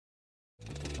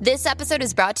This episode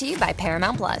is brought to you by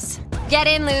Paramount Plus. Get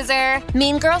in, loser!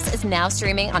 Mean Girls is now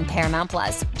streaming on Paramount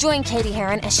Plus. Join Katie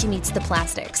Heron as she meets the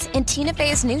plastics in Tina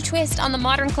Fey's new twist on the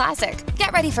modern classic.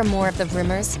 Get ready for more of the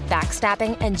rumors,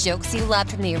 backstabbing, and jokes you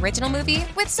loved from the original movie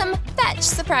with some fetch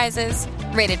surprises.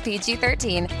 Rated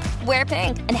PG-13. Wear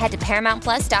pink and head to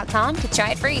ParamountPlus.com to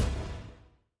try it free.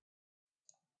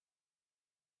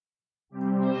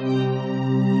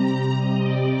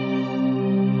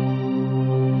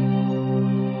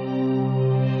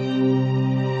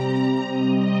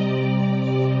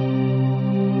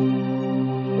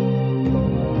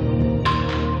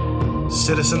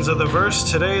 Citizens of the Verse,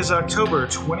 today is October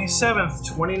 27th,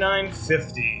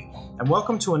 2950, and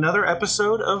welcome to another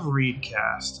episode of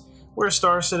Readcast. We're a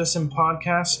Star Citizen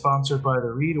podcast sponsored by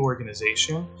the Read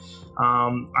organization.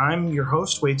 I'm your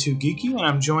host, Way Too Geeky, and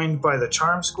I'm joined by the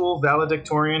Charm School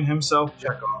valedictorian himself,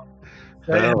 Chekhov.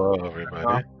 Hello,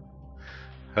 everybody.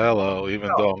 Hello, even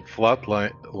though I'm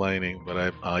flatlining,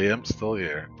 but I am still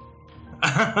here.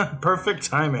 Perfect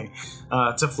timing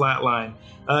to flatline.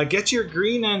 Get your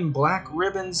green and black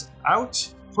ribbons out,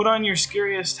 put on your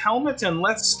scariest helmet, and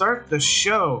let's start the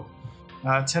show.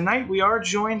 Tonight we are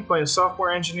joined by a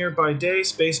software engineer by day,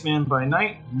 spaceman by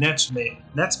night,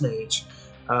 Netsmage.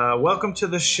 Welcome to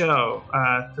the show.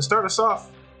 To start us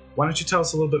off, why don't you tell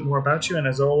us a little bit more about you, and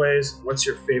as always, what's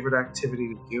your favorite activity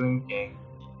to do in game?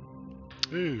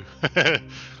 Ooh.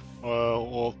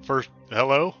 Well, first,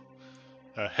 hello.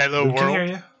 Hello, We world. can hear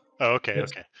you. Oh, okay,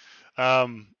 Yes. okay.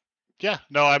 I'm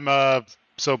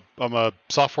a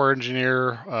software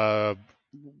engineer.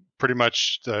 Pretty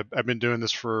much, I've been doing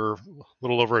this for a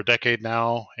little over a decade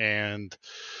now, and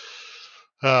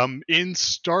in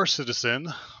Star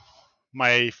Citizen,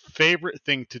 my favorite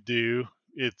thing to do,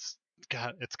 it's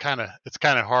kind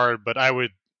of hard, but I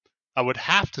would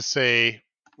have to say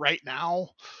right now,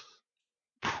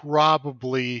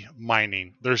 probably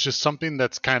mining. There's just something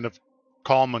that's kind of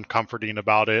calm and comforting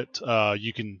about it.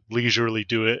 You can leisurely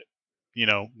do it,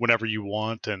 whenever you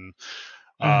want, and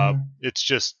it's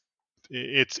just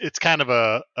it's kind of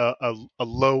a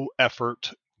low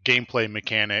effort gameplay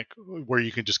mechanic where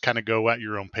you can just kind of go at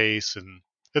your own pace, and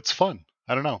it's fun.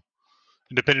 I don't know.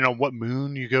 And depending on what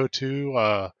moon you go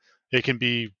to, it can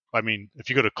be. I mean, if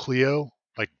you go to Clio,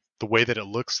 like the way that it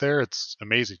looks there, it's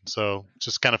amazing. So it's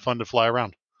just kind of fun to fly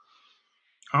around.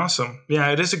 Awesome.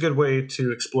 Yeah, it is a good way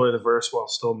to explore the verse while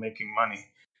still making money,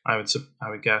 I would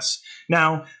guess.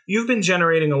 Now, you've been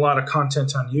generating a lot of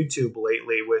content on YouTube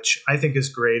lately, which I think is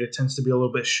great. It tends to be a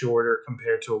little bit shorter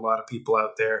compared to a lot of people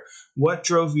out there. What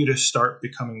drove you to start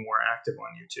becoming more active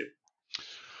on YouTube?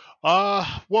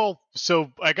 Well,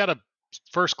 so I gotta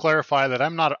first clarify that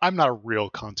I'm not a real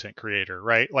content creator,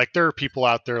 right? Like there are people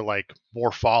out there like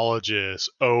Morphologist,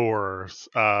 Oearth,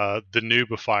 the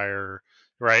Noobifier,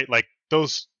 right? Like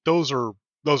those are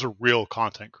real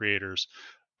content creators.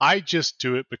 I just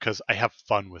do it because I have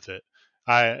fun with it.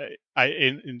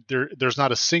 There's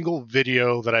not a single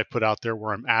video that I put out there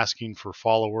where I'm asking for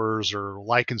followers or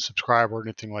like and subscribe or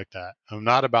anything like that. I'm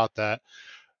not about that.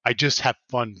 I just have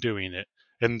fun doing it.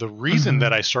 And the reason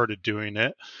that I started doing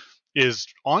it is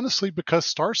honestly because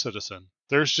Star Citizen.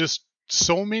 There's just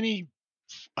so many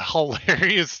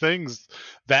hilarious things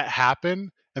that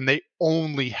happen, and they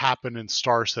only happen in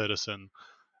Star Citizen.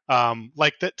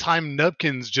 Like that time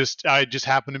Nubkins I just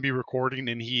happened to be recording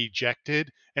and he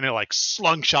ejected and it like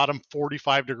slung shot him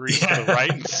 45 degrees to the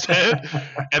right instead.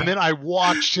 And then I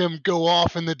watched him go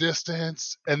off in the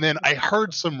distance, and then I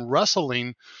heard some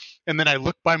rustling, and then I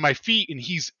looked by my feet and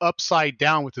he's upside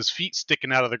down with his feet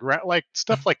sticking out of the ground, like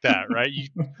stuff like that, right?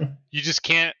 You just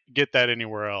can't get that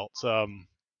anywhere else.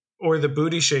 Or the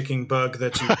booty shaking bug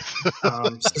that you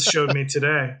showed me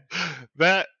today.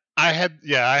 That I had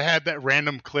that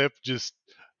random clip. Just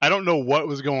I don't know what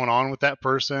was going on with that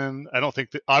person. I don't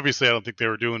think they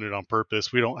were doing it on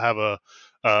purpose. We don't have a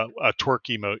twerk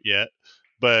emote yet,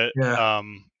 but yeah.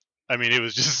 I mean, it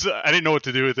was just I didn't know what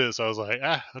to do with it, so I was like,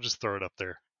 I'll just throw it up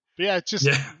there. But yeah, it's just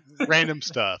random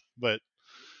stuff. But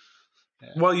yeah.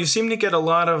 Well, you seem to get a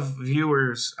lot of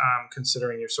viewers,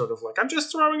 considering you're sort of like, I'm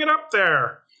just throwing it up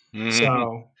there. Mm-hmm.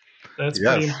 So that's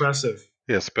pretty impressive.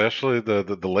 Yeah, especially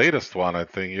the latest one. I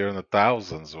think you're in the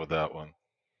thousands with that one.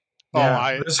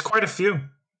 Yeah, there's quite a few.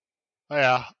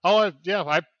 Yeah.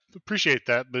 I appreciate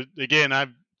that, but again,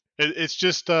 it's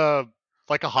just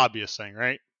like a hobbyist thing,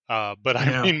 right? But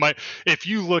I mean, if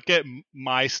you look at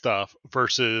my stuff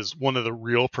versus one of the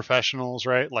real professionals,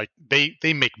 right? Like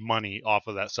they make money off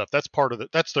of that stuff. That's part of it.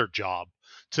 That's their job.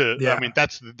 I mean,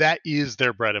 that is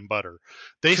their bread and butter.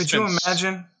 Could you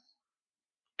imagine?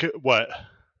 What?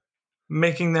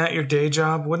 Making that your day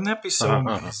job? Wouldn't that be so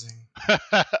amazing?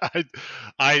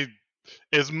 I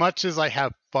as much as I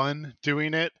have fun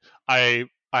doing it,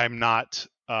 I'm not.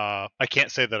 I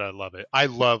can't say that I love it. I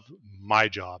love my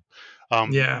job.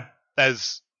 Um, Yeah.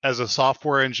 as a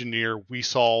software engineer, we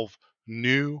solve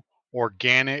new,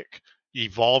 organic,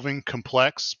 evolving,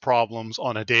 complex problems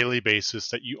on a daily basis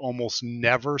that you almost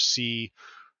never see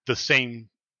the same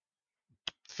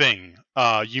thing.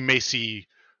 You may see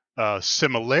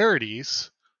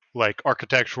similarities, like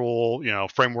architectural,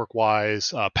 framework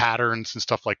wise, patterns and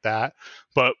stuff like that,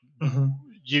 but Hmm.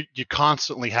 you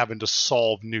constantly having to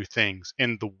solve new things,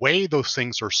 and the way those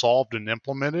things are solved and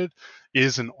implemented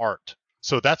is an art.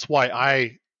 So that's why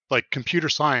I like computer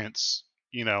science.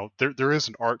 There is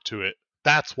an art to it.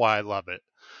 That's why I love it.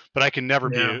 But I can never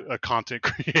be Yeah. a content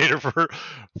creator for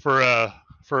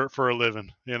for a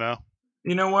living.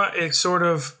 You know what? It's sort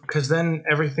of because then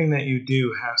everything that you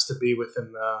do has to be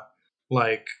within the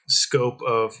like scope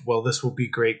of, well, this will be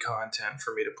great content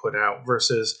for me to put out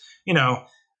versus,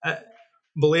 uh,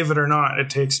 believe it or not, it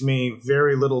takes me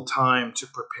very little time to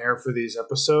prepare for these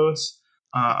episodes,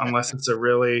 unless it's a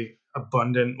really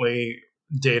abundantly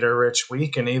data rich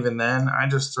week. And even then, I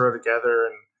just throw together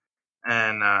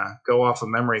and go off of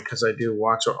memory because I do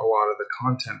watch a lot of the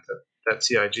content that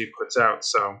CIG puts out.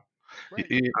 So,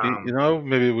 Right. um,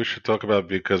 Maybe we should talk about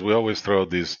because we always throw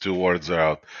these two words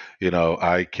out,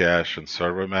 iCache and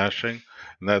server mashing.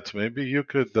 And that's maybe you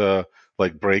could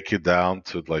like break it down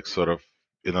to like sort of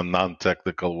in a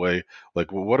non-technical way.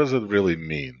 Like, what does it really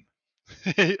mean?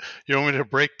 You want me to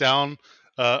break down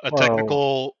a Well,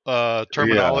 technical yeah.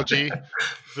 terminology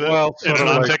Well, in sort a of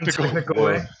like, non-technical? non-technical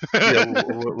way. yeah,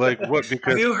 like what? Have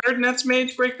Because you heard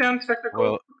Netsmage break down technical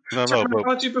well, no, but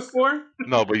terminology before?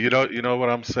 no, but you know what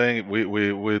I'm saying?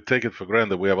 We take it for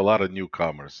granted. We have a lot of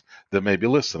newcomers that may be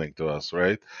listening to us,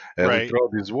 right? And we Right. throw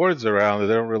these words around, and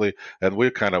they don't really, and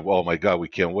we're kind of, oh my God, we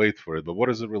can't wait for it. But what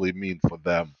does it really mean for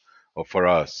them or for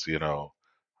us,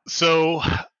 So,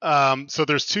 so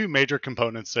there's two major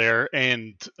components there,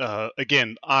 and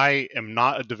again, I am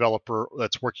not a developer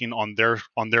that's working on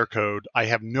their code. I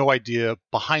have no idea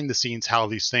behind the scenes how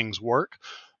these things work,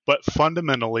 but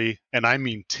fundamentally, and I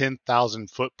mean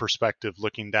 10,000 foot perspective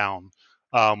looking down,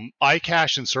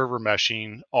 iCache and server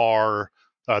meshing are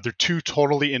they're two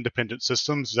totally independent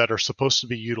systems that are supposed to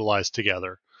be utilized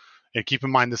together. And keep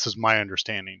in mind, this is my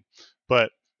understanding,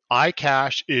 but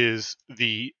iCache is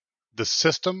the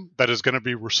system that is going to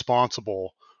be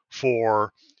responsible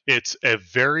for it's a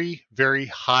very very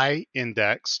high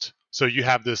indexed. So you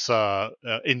have this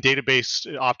in database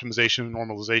optimization and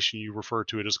normalization, you refer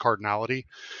to it as cardinality.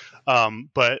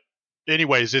 But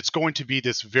anyways, it's going to be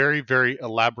this very very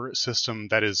elaborate system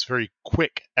that is very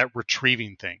quick at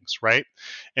retrieving things, right?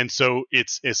 And so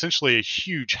it's essentially a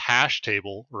huge hash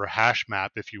table or a hash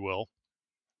map, if you will,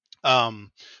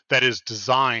 that is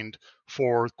designed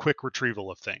for quick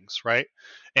retrieval of things, right?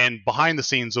 And behind the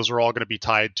scenes, those are all going to be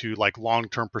tied to like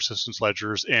long-term persistence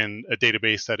ledgers in a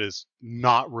database that is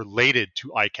not related to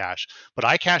iCache. But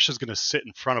iCache is going to sit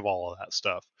in front of all of that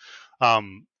stuff.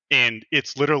 And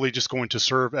it's literally just going to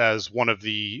serve as one of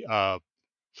the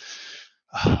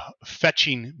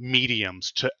fetching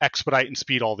mediums to expedite and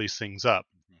speed all these things up,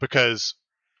 because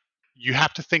you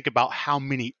have to think about how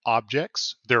many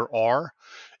objects there are,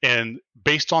 and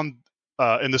based on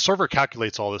and the server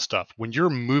calculates all this stuff. When you're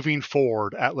moving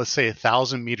forward at, let's say,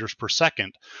 1,000 meters per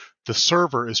second, the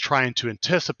server is trying to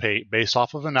anticipate, based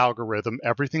off of an algorithm,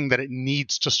 everything that it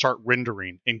needs to start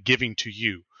rendering and giving to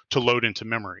you to load into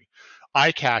memory.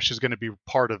 iCache is going to be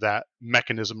part of that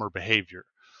mechanism or behavior.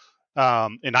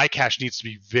 And iCache needs to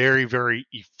be very, very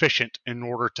efficient in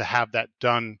order to have that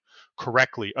done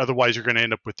correctly. Otherwise, you're going to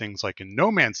end up with things like in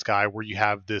No Man's Sky, where you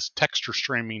have this texture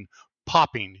streaming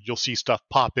popping. You'll see stuff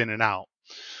pop in and out.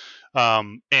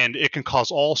 And it can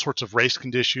cause all sorts of race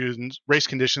conditions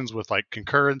with like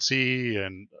concurrency,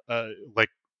 and like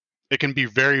it can be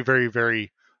very, very,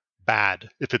 very bad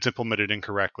if it's implemented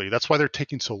incorrectly. That's why they're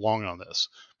taking so long on this.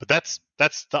 But that's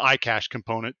the iCache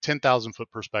component, 10,000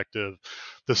 foot perspective.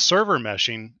 The server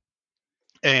meshing,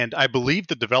 and I believe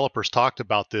the developers talked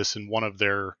about this in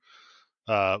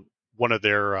uh, one of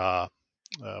their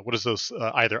what is those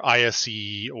either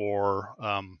ISE or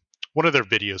one of their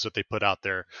videos that they put out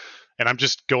there. And I'm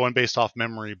just going based off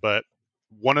memory, but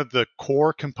one of the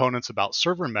core components about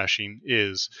server meshing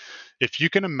is if you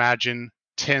can imagine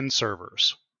 10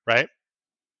 servers, right?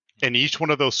 And each one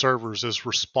of those servers is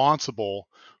responsible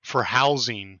for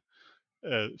housing,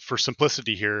 for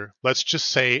simplicity here, let's just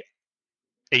say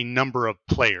a number of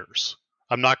players.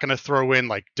 I'm not going to throw in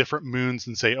like different moons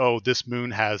and say, oh, this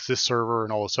moon has this server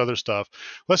and all this other stuff.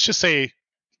 Let's just say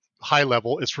high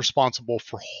level, is responsible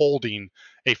for holding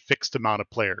a fixed amount of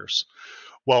players.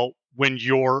 Well, when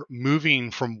you're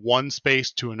moving from one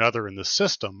space to another in the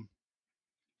system,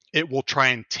 it will try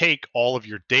and take all of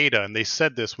your data. And they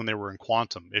said this when they were in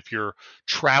quantum. If you're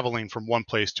traveling from one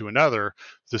place to another,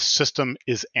 the system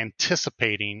is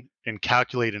anticipating and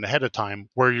calculating ahead of time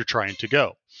where you're trying to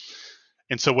go.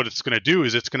 And so what it's going to do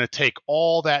is it's going to take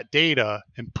all that data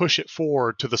and push it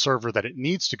forward to the server that it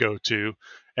needs to go to.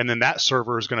 And then that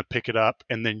server is going to pick it up.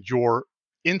 And then your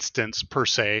instance, per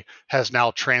se, has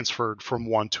now transferred from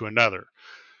one to another.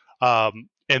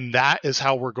 And that is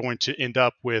how we're going to end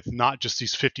up with not just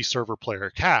these 50 server player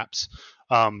caps,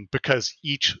 because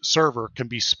each server can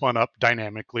be spun up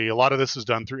dynamically. A lot of this is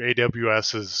done through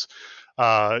AWS's.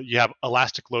 You have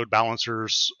elastic load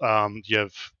balancers. You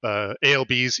have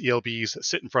ALBs, ELBs that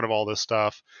sit in front of all this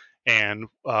stuff, and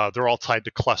they're all tied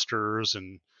to clusters.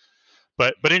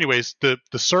 But anyways, the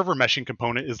server meshing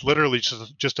component is literally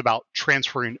just about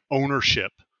transferring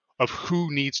ownership of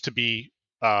who needs to be.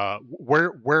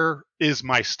 Where is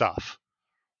my stuff?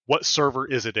 What server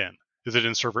is it in? Is it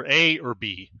in server A or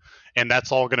B? And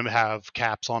that's all going to have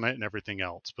caps on it and everything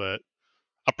else. But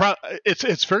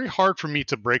it's very hard for me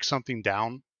to break something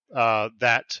down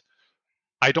that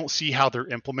I don't see how they're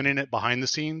implementing it behind the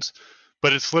scenes.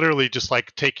 But it's literally just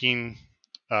like taking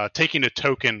a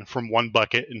token from one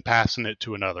bucket and passing it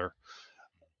to another.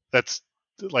 That's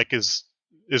like as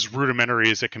rudimentary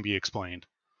as it can be explained.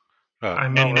 I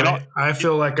know, right? I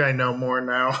feel like I know more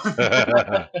now.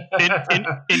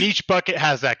 and each bucket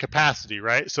has that capacity,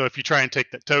 right? So if you try and take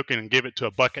that token and give it to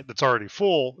a bucket that's already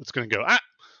full, it's going to go,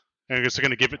 and it's going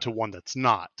to give it to one that's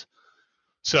not.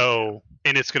 So,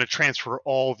 and it's going to transfer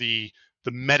all the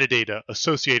metadata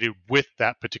associated with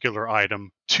that particular item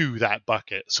to that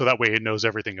bucket. So that way it knows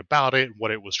everything about it,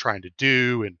 what it was trying to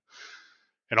do,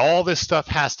 and all this stuff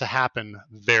has to happen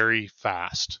very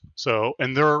fast. So,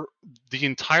 and the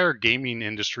entire gaming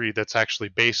industry that's actually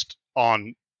based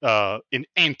on an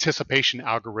anticipation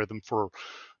algorithm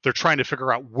they're trying to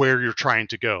figure out where you're trying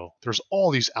to go. There's all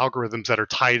these algorithms that are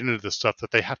tied into this stuff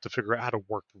that they have to figure out how to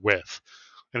work with.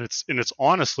 And it's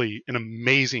honestly an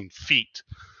amazing feat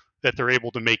that they're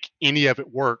able to make any of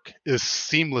it work as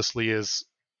seamlessly as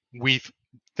we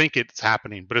think it's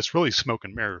happening, but it's really smoke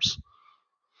and mirrors.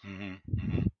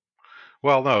 Mm-hmm.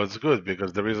 Well, no, it's good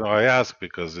because the reason why I ask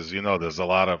because as you know, there's a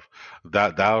lot of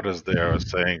doubters there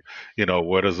saying,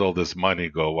 where does all this money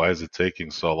go? Why is it taking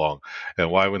so long?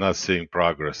 And why we're not seeing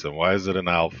progress? And why is it an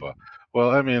alpha? Well,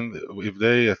 I mean,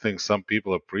 I think some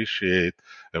people appreciate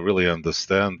and really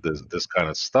understand this kind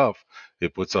of stuff,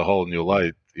 it puts a whole new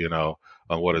light,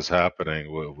 on what is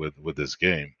happening with this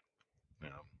game.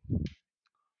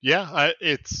 Yeah,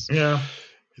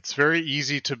 it's very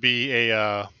easy to be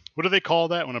a what do they call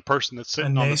that when a person that's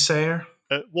sitting on naysayer?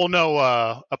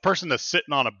 A person that's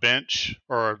sitting on a bench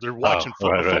or they're watching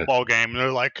a football game and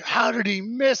they're like, "How did he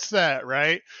miss that?"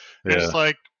 Right? Yeah. It's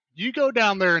like you go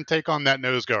down there and take on that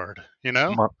nose guard. I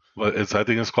think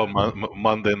it's called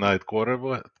Monday Night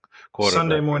Quarterback.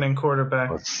 Sunday morning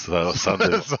quarterback.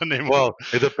 Sunday. Sunday morning. Well,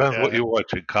 it depends what you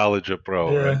watch in college or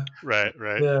pro, right?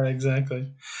 Right. Yeah, exactly.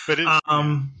 But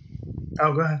oh,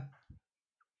 go ahead.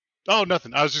 Oh,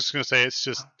 nothing. I was just going to say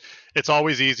it's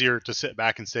always easier to sit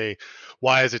back and say,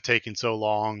 why is it taking so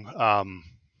long?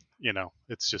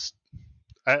 It's just,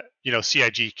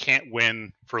 CIG can't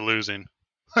win for losing.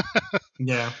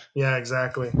 Yeah,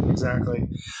 exactly.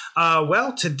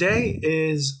 Well, today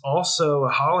is also a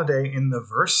holiday in the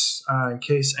verse. In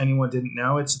case anyone didn't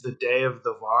know, it's the day of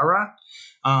the Vara.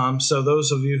 So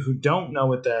those of you who don't know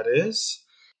what that is,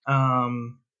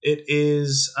 it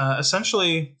is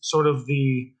essentially sort of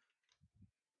the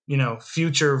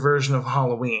future version of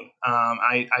Halloween.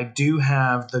 I do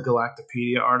have the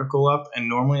Galactopedia article up, and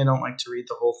normally I don't like to read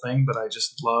the whole thing, but I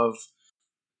just love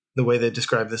the way they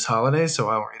describe this holiday, so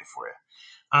I'll read it for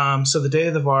you. So the Day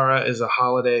of the Vara is a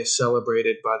holiday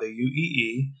celebrated by the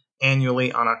UEE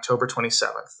annually on October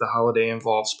 27th. The holiday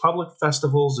involves public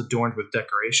festivals adorned with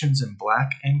decorations in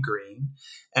black and green,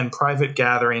 and private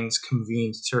gatherings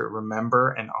convened to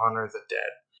remember and honor the dead.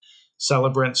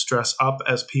 Celebrants dress up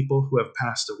as people who have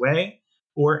passed away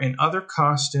or in other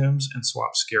costumes and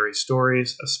swap scary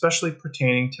stories, especially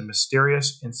pertaining to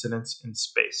mysterious incidents in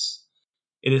space.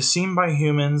 It is seen by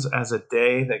humans as a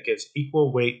day that gives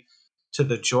equal weight to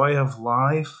the joy of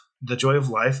life, and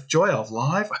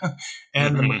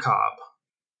the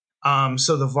macabre.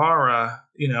 So the Vara,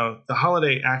 the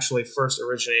holiday actually first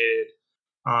originated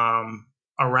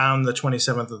around the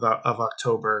 27th of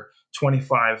October,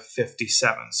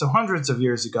 2557. So hundreds of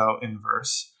years ago in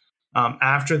verse,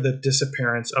 after the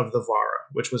disappearance of the Vara,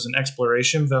 which was an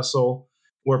exploration vessel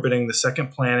orbiting the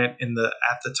second planet in the,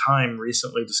 at the time,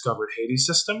 recently discovered Hades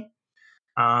system.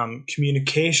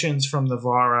 Communications from the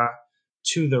Vara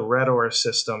to the Red Ore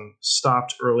system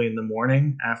stopped early in the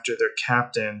morning after their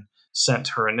captain sent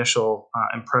her initial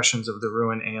impressions of the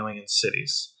ruined alien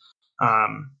cities.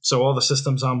 So all the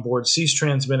systems on board ceased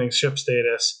transmitting ship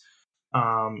status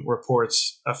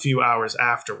reports a few hours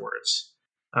afterwards.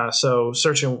 So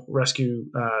search and rescue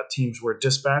teams were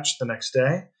dispatched the next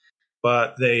day,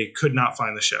 but they could not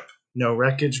find the ship. No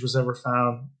wreckage was ever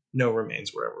found. No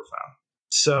remains were ever found.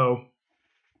 So,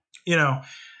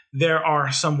 there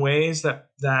are some ways that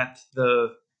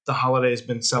the holiday has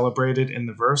been celebrated in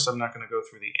the verse. I'm not going to go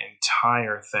through the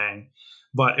entire thing,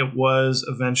 but it was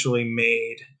eventually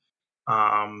made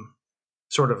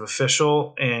sort of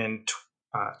official in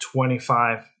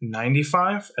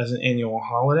 2595 as an annual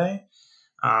holiday.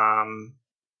 And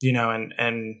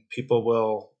people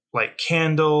will light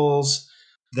candles.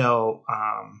 They'll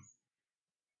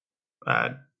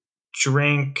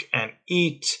drink and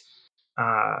eat,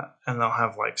 and they'll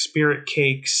have like spirit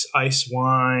cakes, ice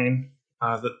wine,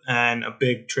 and a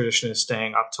big tradition is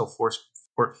staying up till first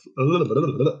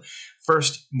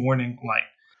morning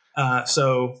light.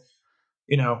 So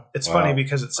it's funny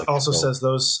because it also says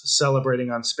those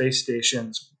celebrating on space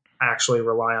stations actually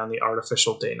rely on the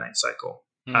artificial day-night cycle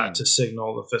to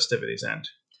signal the festivities end.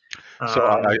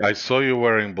 So I saw you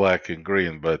wearing black and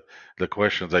green, but the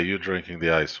question is, are you drinking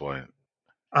the ice wine?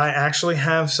 I actually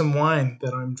have some wine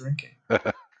that I'm drinking.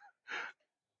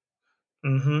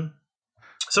 Mm-hmm.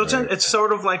 So it's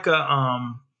sort of like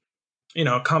a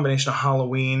combination of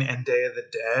Halloween and Day of the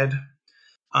Dead.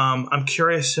 I'm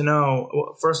curious to know,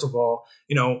 well, first of all,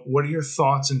 what are your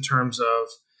thoughts in terms of,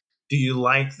 do you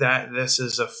like that this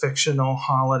is a fictional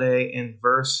holiday in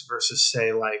verse versus,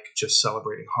 say, like just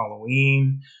celebrating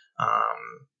Halloween?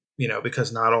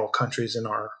 Because not all countries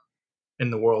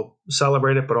in the world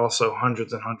celebrate it, but also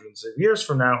hundreds and hundreds of years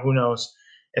from now, who knows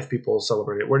if people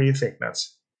celebrate it? What do you think,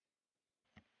 Nets?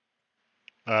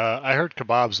 I heard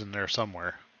kebabs in there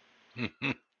somewhere.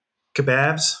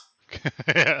 Kebabs?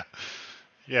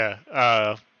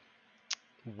 Yeah.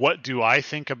 What do I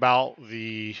think about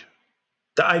the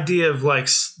idea of like,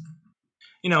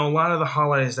 a lot of the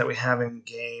holidays that we have in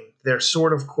game, they're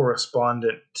sort of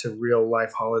correspondent to real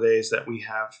life holidays that we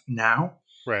have now.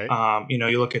 Right.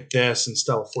 You look at this and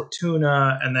Stella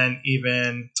Fortuna, and then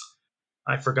even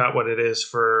I forgot what it is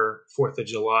for 4th of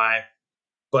July,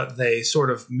 but they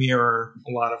sort of mirror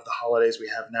a lot of the holidays we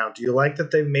have now. Do you like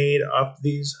that they made up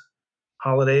these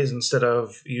holidays instead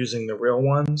of using the real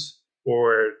ones,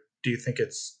 or do you think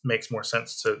it makes more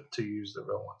sense to use the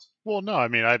real ones? Well, no, I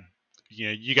mean,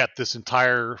 you got this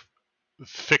entire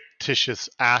fictitious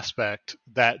aspect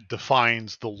that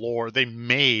defines the lore. They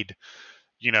made,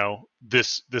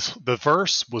 the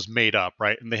verse was made up,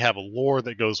 right? And they have a lore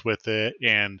that goes with it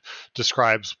and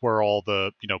describes where all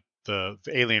the, the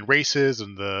alien races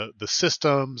and the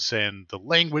systems and the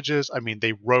languages. I mean,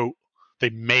 they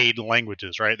made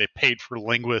languages, right? They paid for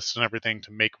linguists and everything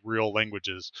to make real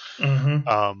languages.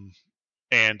 Mm-hmm.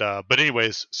 But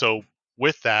anyways, so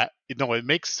with that, it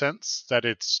makes sense that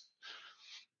it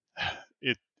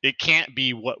can't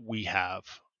be what we have.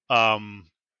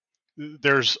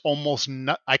 There's almost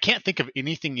I can't think of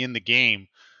anything in the game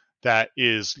that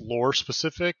is lore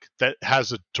specific that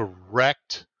has a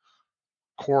direct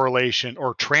correlation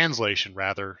or translation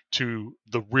rather to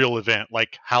the real event,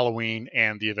 like Halloween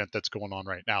and the event that's going on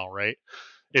right now, right?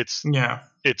 It's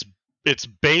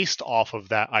based off of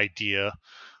that idea,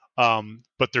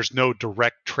 but there's no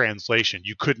direct translation.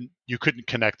 You couldn't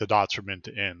connect the dots from end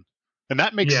to end, and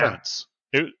that makes sense.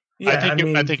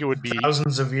 I think it would be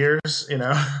thousands of years,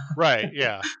 right?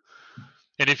 Yeah,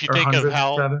 and if you think of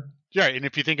how and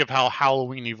if you think of how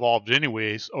Halloween evolved,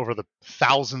 anyways, over the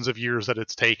thousands of years that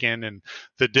it's taken, and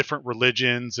the different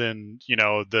religions, and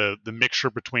the mixture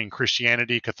between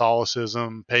Christianity,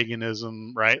 Catholicism,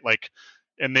 paganism, right? Like,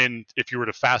 and then if you were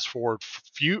to fast forward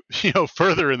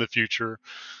further in the future,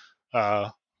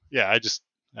 I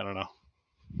don't know.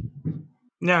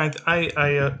 Yeah,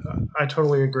 I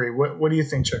totally agree. What do you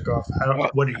think, Chekhov?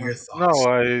 What are your thoughts?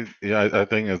 No, I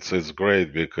think it's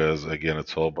great because again,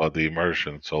 it's all about the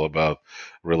immersion. It's all about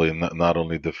really not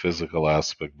only the physical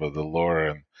aspect but the lore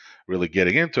and really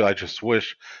getting into it. I just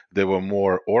wish they were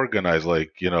more organized.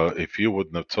 Like, if you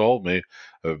wouldn't have told me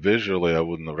visually, I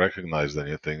wouldn't have recognized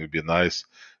anything. It'd be nice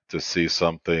to see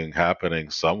something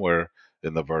happening somewhere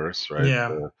in the verse, right?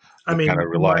 Yeah, I mean, kind of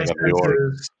relying on the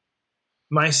order.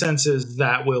 My sense is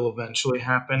that will eventually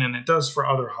happen, and it does for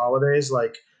other holidays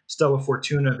like Stella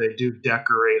Fortuna. They do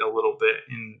decorate a little bit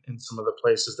in some of the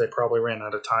places. They probably ran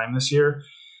out of time this year.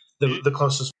 the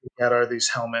closest we get are these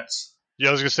helmets. Yeah,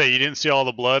 I was gonna say you didn't see all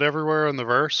the blood everywhere in the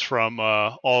verse from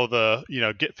all the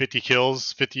get 50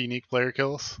 kills, 50 unique player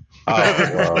kills.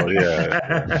 Oh well,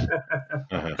 yeah.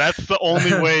 Uh-huh. That's the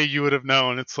only way you would have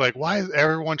known. It's like, why is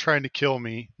everyone trying to kill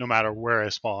me no matter where I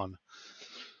spawn?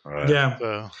 Right. Yeah.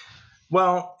 So,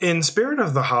 Well, in spirit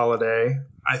of the holiday,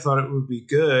 I thought it would be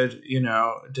good.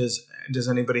 Does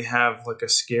anybody have like a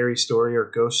scary story or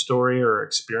ghost story or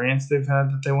experience they've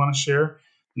had that they want to share?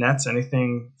 Nets,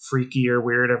 anything freaky or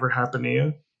weird ever happened to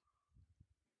you?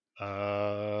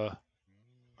 no,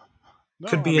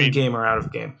 Could be in game or out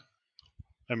of game.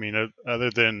 other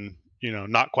than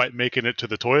not quite making it to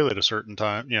the toilet a certain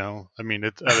time, other than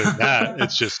that,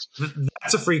 it's just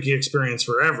That's a freaky experience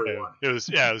for everyone. it was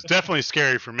definitely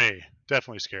scary for me,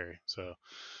 definitely scary. So,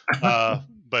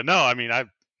 but no, I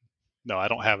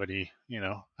don't have any.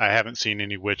 I haven't seen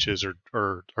any witches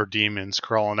or demons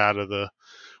crawling out of the.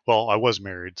 Well, I was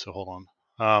married, so hold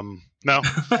on. No.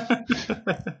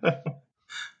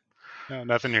 No,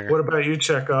 nothing here. What about you,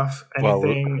 Chekhov?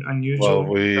 Anything unusual?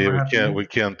 Well, we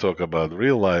can't talk about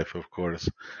real life, of course,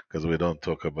 because we don't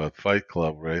talk about Fight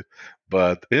Club, right?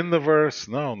 But in the verse,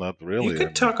 no, not really. You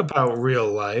could talk about real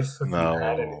life if you No.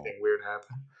 had anything weird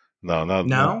happen. No,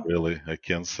 not really. I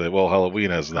can't say. Well,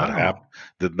 Halloween has not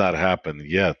did not happen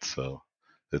yet, so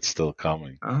it's still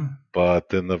coming. Oh.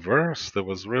 But in the verse, there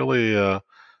was really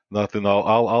nothing.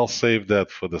 I'll save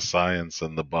that for the science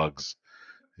and the bugs.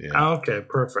 Yeah. Okay,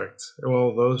 perfect.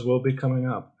 Well, those will be coming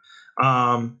up.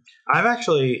 I've had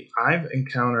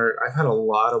a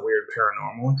lot of weird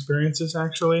paranormal experiences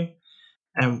actually,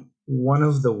 and one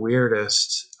of the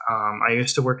weirdest. I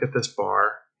used to work at this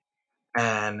bar,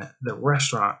 and the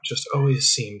restaurant just always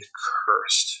seemed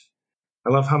cursed.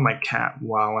 I love how my cat,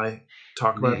 while I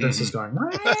talk about this, is going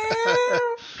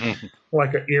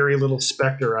like an eerie little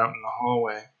specter out in the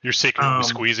hallway. You're secretly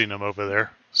squeezing them over there.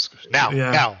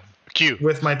 Now, cue.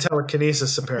 With my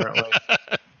telekinesis, apparently.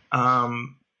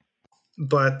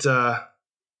 But I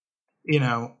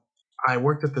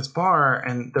worked at this bar,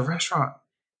 and the restaurant,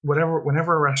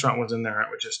 whenever a restaurant was in there, it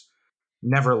would just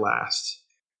never last.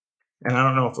 And I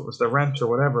don't know if it was the rent or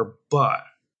whatever, but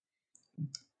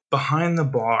behind the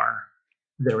bar,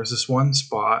 there was this one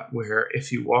spot where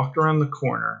if you walked around the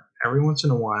corner, every once in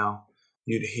a while,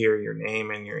 you'd hear your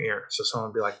name in your ear. So someone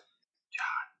would be like,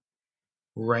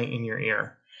 John, right in your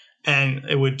ear. And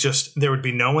there would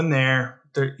be no one there.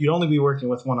 You'd only be working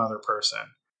with one other person.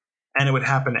 And it would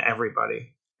happen to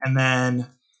everybody. And then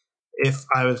if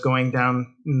I was going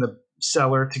down in the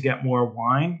cellar to get more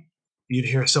wine, you'd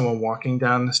hear someone walking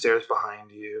down the stairs behind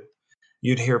you.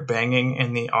 You'd hear banging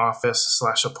in the office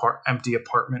 / empty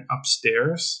apartment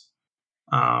upstairs.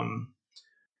 And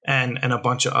a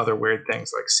bunch of other weird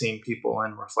things like seeing people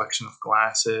in reflection of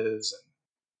glasses and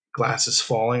glasses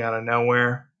falling out of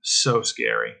nowhere. So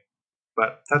scary.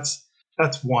 But that's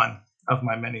one of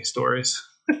my many stories.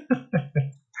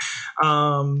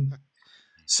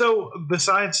 So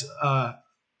besides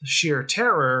sheer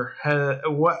terror, I'm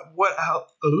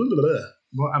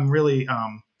really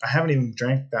I haven't even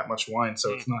drank that much wine,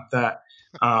 so it's not that.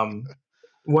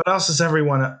 What else has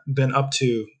everyone been up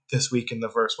to this week in the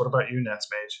verse? What about you, Nets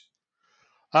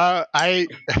Mage?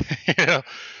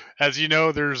 As you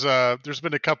know, there's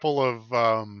been a couple of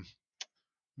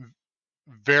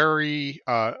very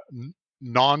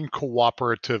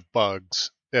non-cooperative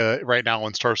bugs right now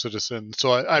in Star Citizen.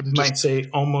 So I might say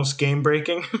almost game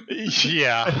breaking.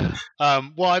 Yeah.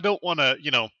 Well, I don't want to,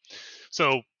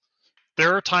 So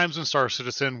there are times in Star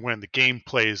Citizen when the game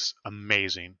plays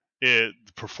amazing. The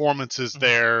performance is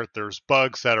there. There's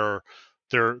bugs that are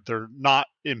they're not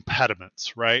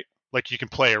impediments, right? Like you can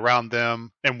play around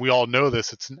them, and we all know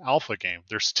this. It's an alpha game.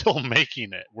 They're still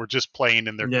making it. We're just playing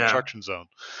in their construction zone.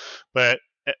 But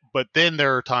then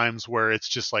there are times where it's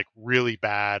just like really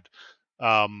bad.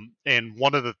 And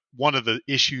one of the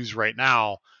issues right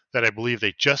now that I believe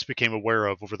they just became aware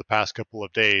of over the past couple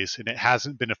of days, and it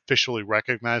hasn't been officially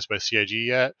recognized by CIG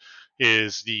yet,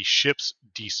 is the ships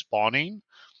despawning.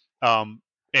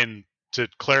 And to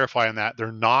clarify on that,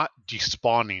 they're not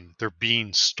despawning, they're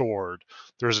being stored.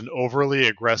 There's an overly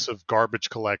aggressive garbage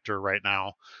collector right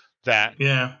now that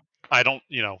I don't,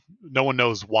 no one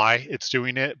knows why it's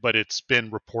doing it, but it's been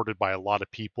reported by a lot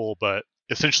of people. But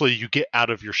essentially you get out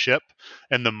of your ship,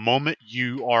 and the moment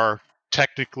you are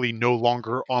technically no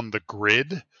longer on the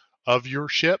grid of your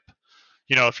ship,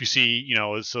 if you see,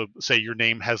 so say your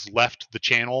name has left the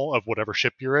channel of whatever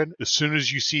ship you're in, as soon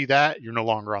as you see that, you're no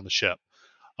longer on the ship.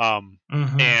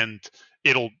 And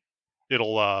it'll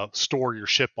store your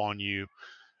ship on you.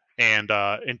 And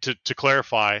to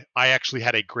clarify, I actually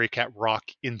had a Grey Cat Rock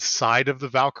inside of the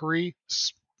Valkyrie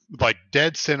like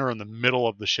dead center in the middle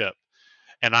of the ship,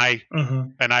 and I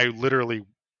literally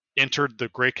entered the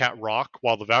Grey Cat Rock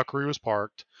while the Valkyrie was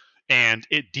parked, and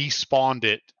it despawned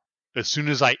it as soon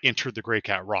as I entered the Grey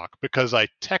Cat Rock because I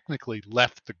technically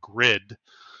left the grid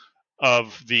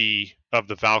of the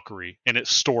Valkyrie, and it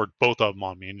stored both of them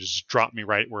on me and just dropped me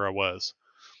right where I was.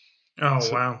 Oh,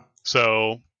 wow.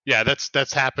 So yeah,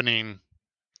 that's happening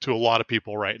to a lot of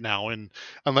people right now, and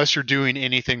unless you're doing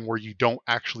anything where you don't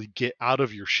actually get out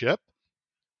of your ship,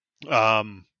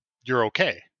 you're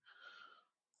okay,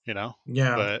 you know.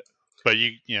 Yeah. But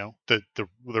you know the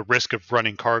risk of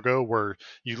running cargo where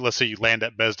let's say you land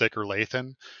at Bezdek or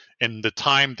Lathan, and the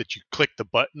time that you click the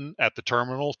button at the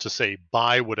terminal to say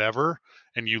buy whatever,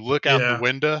 and you look out the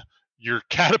window, your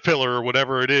caterpillar or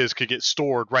whatever it is could get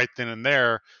stored right then and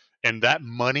there, and that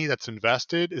money that's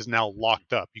invested is now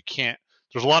locked up. You can't.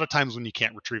 There's a lot of times when you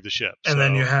can't retrieve the ship, and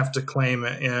then you have to claim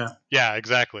it. Yeah,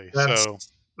 exactly.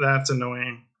 That's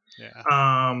annoying.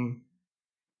 Yeah.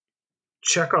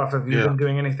 Chekhov, have you been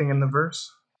doing anything in the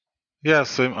verse? Yeah,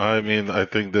 same. I mean, I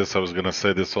think I was gonna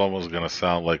say this almost gonna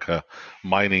sound like a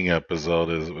mining episode.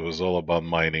 It was all about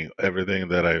mining. Everything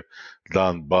that I've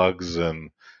done, bugs and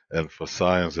for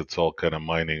science, it's all kind of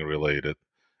mining related.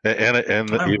 And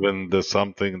even there's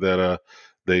something that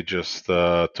they just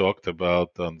talked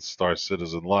about on Star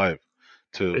Citizen Live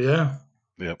too. Yeah.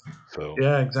 Yep. So.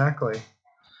 Yeah, exactly.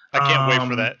 I can't wait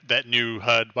for that new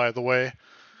HUD, by the way.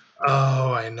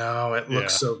 Oh, I know. It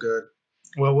looks so good.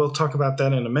 Well, we'll talk about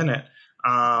that in a minute.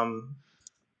 Yeah,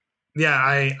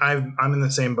 I'm in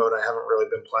the same boat. I haven't really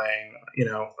been playing. You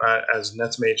know, as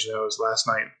Netsmage knows, last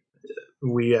night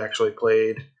we actually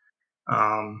played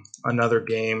another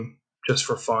game just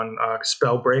for fun.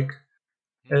 Spellbreak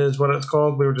is what it's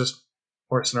called. We were just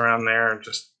horsing around there, and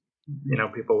just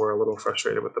people were a little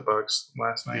frustrated with the bugs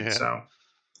last night. Yeah. So,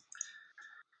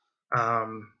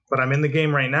 but I'm in the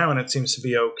game right now, and it seems to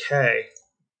be okay.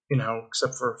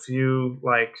 Except for a few,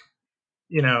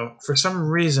 for some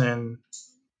reason,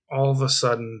 all of a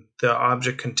sudden the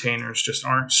object containers just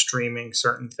aren't streaming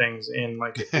certain things in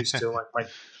like it used to. Like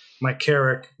my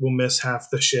Carrack will miss half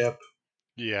the ship.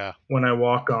 Yeah. When I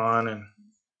walk on, and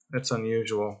it's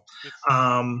unusual.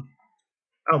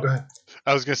 Oh, go ahead.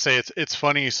 I was gonna say it's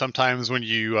funny sometimes when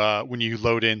you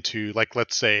load into, like,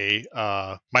 let's say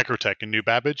Microtech in New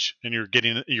Babbage, and you're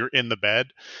in the bed,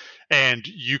 and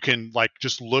you can like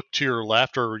just look to your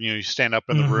left, or you stand up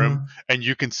in the room, and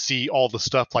you can see all the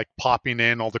stuff like popping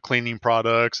in, all the cleaning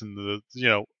products, and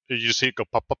you just see it go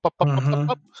pop pop pop pop pop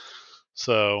pop.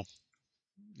 So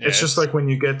yeah, it's just like when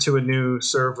you get to a new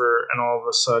server and all of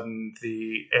a sudden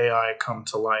the AI come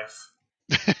to life.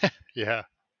 Yeah.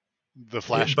 The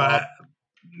flash mob.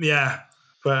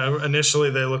 But initially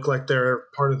they look like they're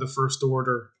part of the First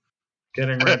Order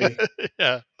getting ready.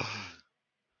 Yeah.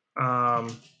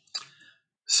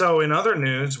 So in other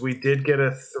news, we did get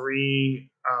a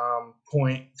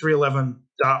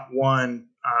 3.311.1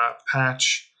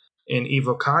 patch in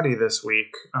Evocati this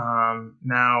week.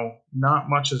 Now, not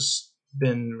much has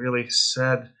been really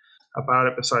said about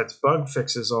it besides bug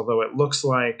fixes, although it looks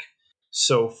like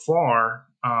so far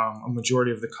a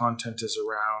majority of the content is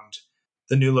around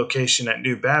the new location at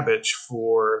New Babbage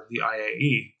for the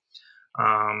IAE.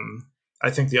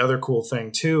 I think the other cool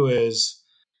thing too is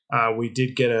we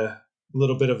did get a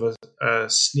little bit of a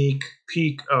sneak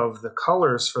peek of the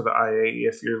colors for the IAE.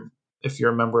 If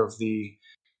you're a member of the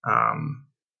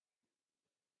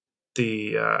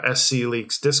SC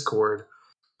Leaks Discord,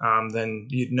 then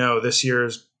you'd know this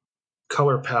year's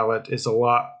color palette is a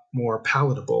lot more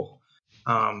palatable,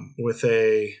 with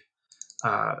a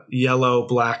yellow,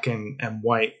 black, and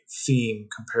white theme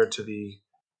compared to the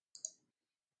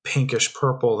pinkish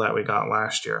purple that we got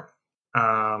last year.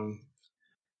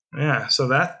 So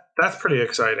that's pretty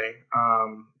exciting.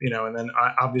 And then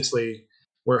obviously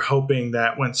we're hoping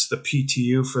that once the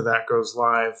PTU for that goes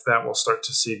live, that we'll start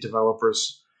to see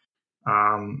developers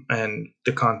and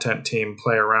the content team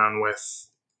play around with,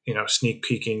 sneak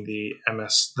peeking the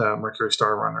Mercury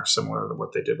Star Runner, similar to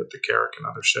what they did with the Carrack and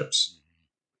other ships.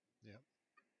 Yeah.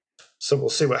 So we'll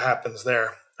see what happens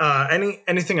there.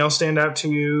 Anything else stand out to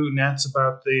you, Nats,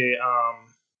 about the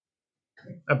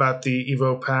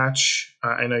Evo patch?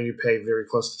 I know you pay very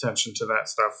close attention to that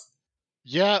stuff.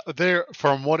 Yeah,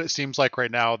 from what it seems like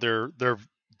right now, they're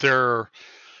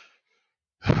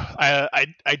I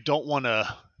don't want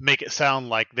to make it sound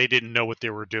like they didn't know what they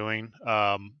were doing,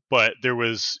 but there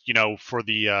was, for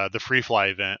the free fly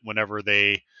event, whenever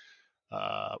they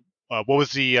what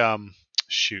was the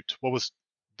what was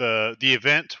the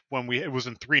event when it was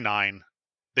in 3.9,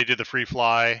 they did the free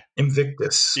fly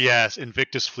Invictus. Yes,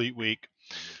 Invictus Fleet Week,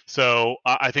 So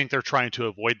I think they're trying to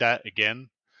avoid that again.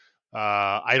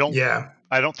 I Yeah,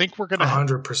 don't think we're gonna.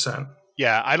 100%.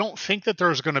 Yeah, I don't think that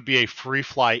there's going to be a free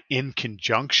fly in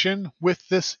conjunction with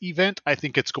this event. I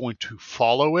think it's going to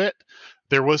follow it.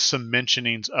 There was some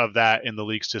mentionings of that in the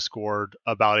league's Discord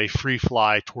about a free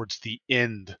fly towards the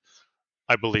end,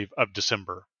 I believe, of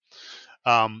December.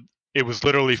 It was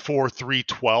literally for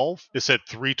 312. It said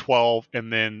 312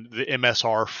 and then the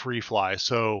MSR free fly.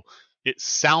 So it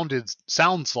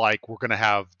sounds like we're going to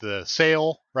have the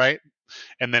sale, right?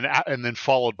 And then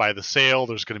followed by the sale.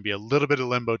 There's going to be a little bit of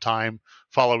limbo time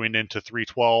following into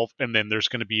 312, and then there's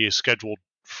going to be a scheduled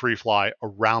free fly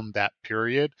around that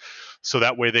period, so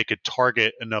that way they could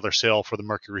target another sale for the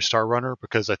Mercury Star Runner,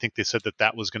 because I think they said that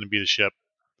that was going to be the ship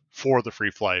for the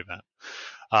free fly event.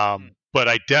 But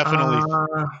I definitely,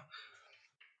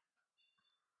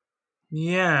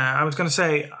 Yeah, I was going to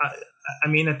say, I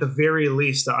mean, at the very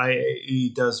least, the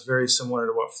IAE does very similar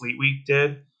to what Fleet Week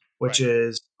did, which right.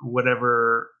 is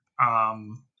whatever. I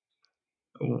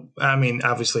mean,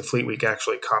 obviously, Fleet Week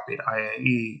actually copied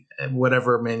IAE.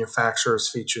 Whatever manufacturers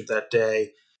featured that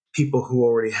day, people who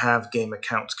already have game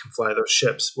accounts can fly those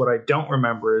ships. What I don't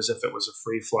remember is if it was a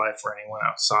free fly for anyone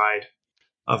outside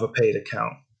of a paid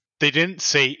account. They didn't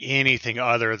say anything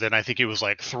other than, I think it was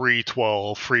like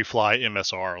 312 free fly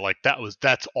MSR. Like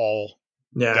that's all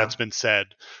Yeah, that's been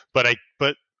said. But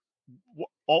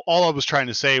all I was trying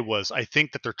to say was, I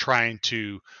think that they're trying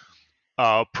to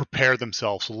prepare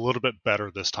themselves a little bit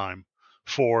better this time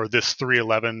for this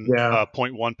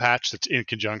 311.1 patch that's in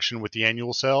conjunction with the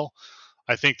annual sale.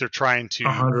 I think they're trying to,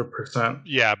 100%.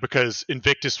 yeah, because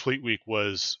Invictus Fleet Week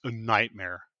was a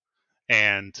nightmare,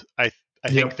 and I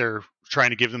think Yep. they're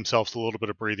trying to give themselves a little bit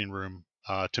of breathing room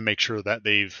to make sure that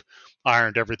they've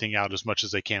ironed everything out as much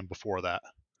as they can before that.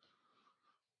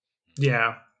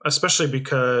 Yeah, especially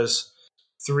because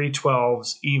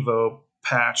 312's Evo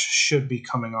patch should be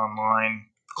coming online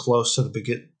close to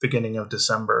the beginning of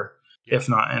December, Yeah. if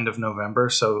not end of November.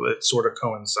 So it sort of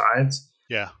coincides.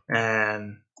 Yeah.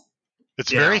 And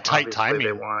it's very tight obviously timing.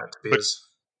 they want it to be but as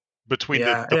between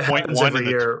yeah, the it point happens one every and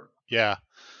the year. yeah.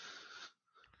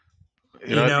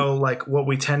 You know, like what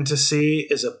we tend to see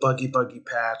is a buggy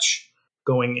patch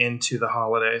going into the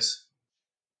holidays.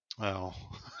 Oh.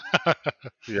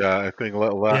 Yeah, I think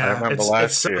I Yeah, remember it's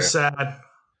last so year sad.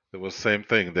 it was the same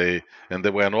thing. They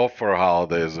went off for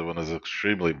holidays when it was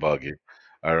extremely buggy.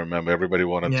 I remember everybody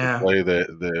wanted to Yeah. play.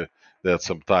 They had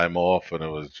some time off, and it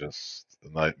was just a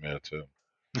nightmare too.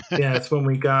 Yeah, it's when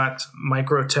we got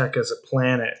Microtech as a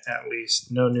planet, at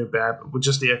least. No new Babbage, with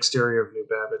just the exterior of New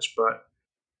Babbage, but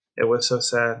it was so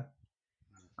sad.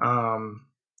 Um,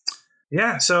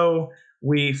 yeah, so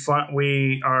we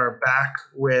are back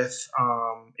with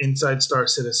Inside Star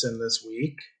Citizen this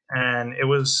week, and it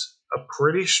was a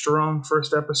pretty strong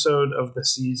first episode of the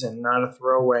season, not a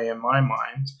throwaway in my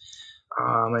mind.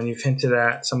 And you've hinted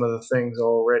at some of the things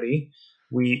already.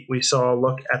 We saw a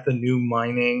look at the new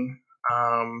mining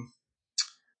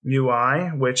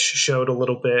UI, which showed a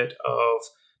little bit of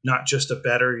not just a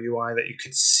better UI that you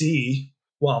could see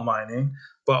while mining,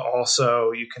 but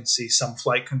also you can see some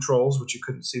flight controls, which you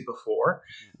couldn't see before.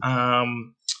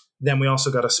 Then we also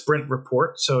got a sprint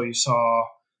report. So you saw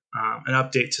an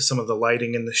update to some of the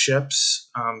lighting in the ships,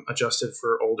 adjusted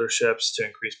for older ships to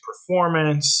increase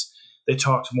performance. They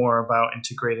talked more about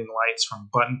integrating lights from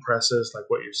button presses, like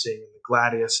what you're seeing in the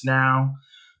Gladius now.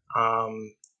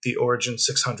 The Origin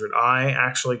 600i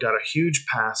actually got a huge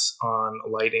pass on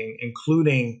lighting,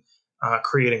 including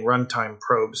creating runtime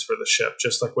probes for the ship,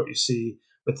 just like what you see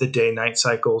with the day-night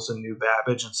cycles in New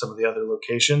Babbage and some of the other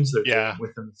locations. They're doing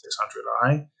within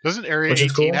the 600i. Doesn't Area which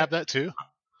is 18 cool. have that too?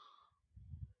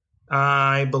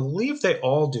 I believe they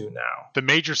all do now. The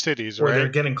major cities, or right? They're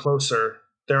getting closer.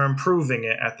 They're improving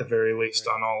it at the very least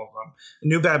on all of them.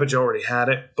 New Babbage already had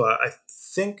it, but I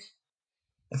think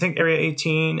Area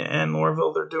 18 and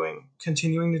Lorville, they're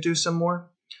continuing to do some more.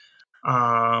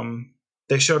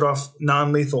 They showed off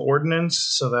non-lethal ordnance,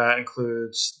 so that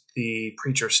includes the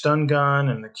Preacher stun gun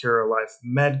and the Cura Life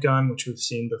med gun, which we've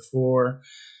seen before.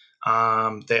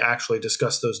 They actually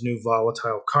discussed those new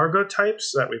volatile cargo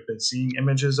types that we've been seeing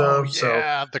images of. Oh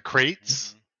yeah, the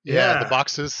crates. Yeah, the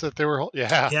boxes that they were.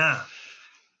 Yeah.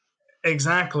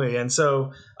 Exactly. And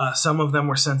so some of them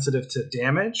were sensitive to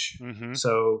damage. Mm-hmm.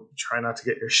 So try not to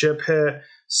get your ship hit.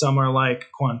 Some are like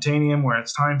Quantanium, where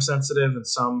it's time sensitive, and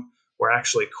some were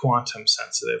actually quantum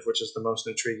sensitive, which is the most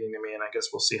intriguing to me. And I guess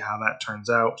we'll see how that turns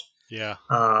out. Yeah.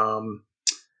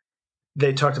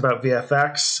 They talked about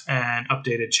VFX and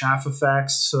updated chaff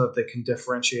effects so that they can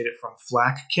differentiate it from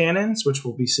flak cannons, which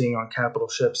we'll be seeing on capital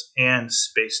ships and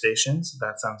space stations.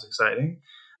 That sounds exciting.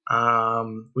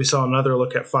 We saw another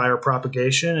look at fire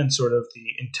propagation and sort of the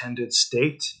intended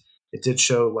state. It did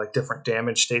show like different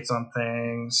damage states on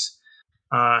things.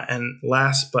 And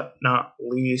last but not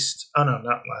least, oh no,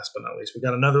 not last but not least, we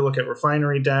got another look at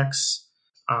refinery decks.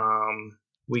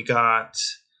 We got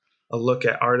a look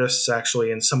at artists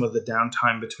actually in some of the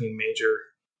downtime between major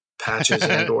patches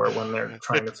and or when they're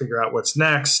trying to figure out what's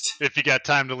next. If you got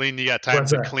time to lean, you got time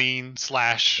What's to that? clean /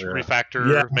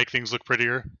 refactor, Yeah. make things look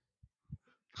prettier.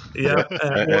 Yeah,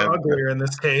 more And, uglier in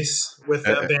this case with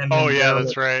and, abandoned. Oh yeah,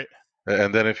 that's right.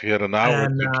 and then if you had an hour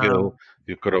And to kill,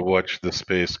 you could have watched the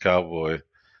Space Cowboy.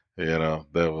 That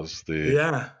was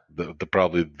yeah, the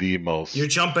probably the most. you're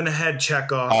jumping ahead,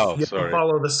 Chekhov. Oh, You have to sorry.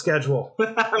 follow the schedule.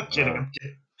 I'm kidding.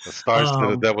 The stars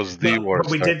that was the worst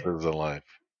we Star did. Wars alive.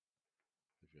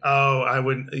 Oh, I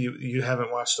wouldn't. You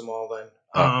haven't watched them all then.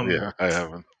 Yeah, I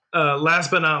haven't.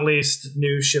 Last but not least,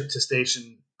 new ship to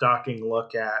station docking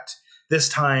look at. This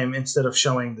time, instead of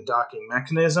showing the docking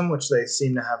mechanism, which they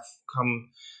seem to have come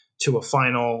to a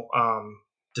final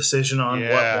decision on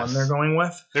what one they're going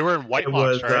with. They were in white It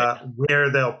box, was right? where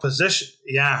they'll position.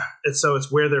 Yeah, it's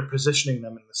where they're positioning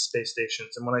them in the space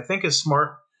stations. And what I think is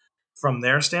smart from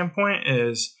their standpoint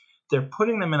is they're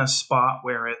putting them in a spot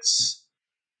where it's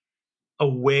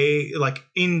away, like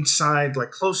inside,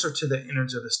 like closer to the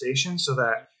innards of the station, so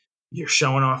that you're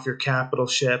showing off your capital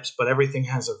ships, but everything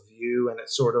has a view, and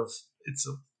it's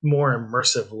a more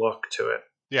immersive look to it.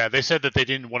 Yeah, they said that they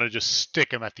didn't want to just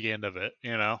stick them at the end of it,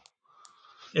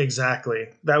 Exactly.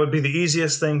 That would be the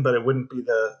easiest thing, but it wouldn't be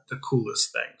the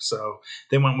coolest thing. So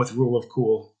they went with rule of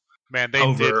cool. Man, they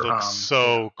did look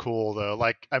so cool though.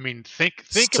 Like, I mean, think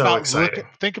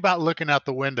about looking out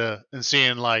the window and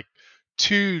seeing like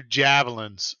 2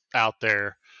 javelins out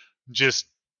there. Just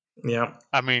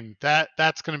I mean,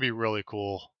 that's going to be really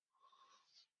cool.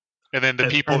 And then the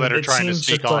people that are trying to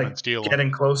sneak on and steal them.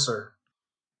 Getting closer.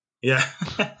 Yeah.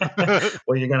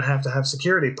 Well, you're going to have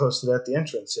security posted at the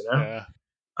entrance, Yeah.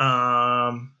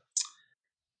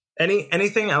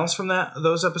 Anything else from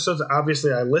those episodes?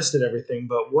 Obviously, I listed everything,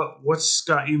 but what's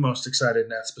got you most excited,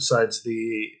 Nets, besides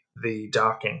the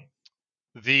docking?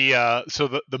 So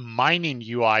the mining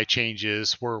UI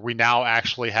changes where we now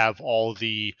actually have all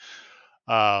the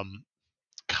I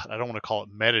don't want to call it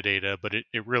metadata, but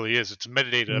it really is. It's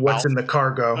metadata What's about in the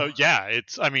cargo. Yeah,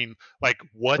 I mean, like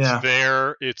what's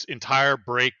there, its entire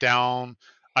breakdown.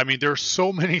 I mean, there's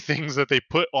so many things that they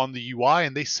put on the UI,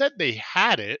 and they said they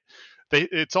had it.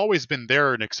 It's always been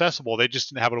there and accessible. They just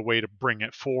didn't have a way to bring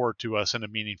it forward to us in a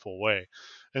meaningful way.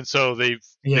 And so they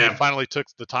finally took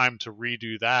the time to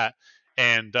redo that.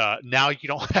 And now you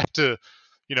don't have to,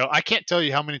 I can't tell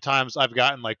you how many times I've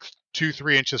gotten like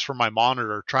 2-3 inches from my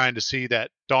monitor trying to see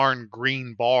that darn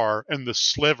green bar and the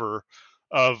sliver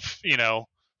of,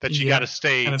 that you got to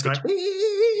stay. And it's going,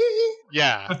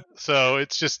 yeah. So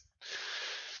it's just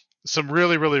some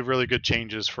really, really, really good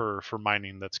changes for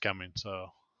mining that's coming. So.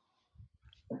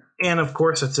 And of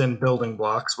course it's in building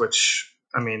blocks, which,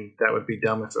 I mean, that would be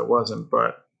dumb if it wasn't,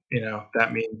 but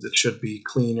that means it should be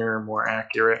cleaner, more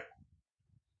accurate.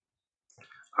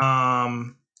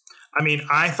 I mean,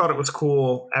 I thought it was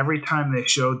cool every time they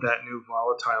showed that new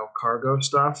volatile cargo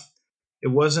stuff. It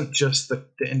wasn't just the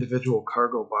individual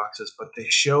cargo boxes, but they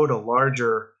showed a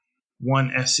larger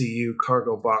 1 SCU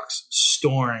cargo box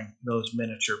storing those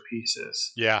miniature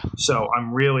pieces. Yeah. So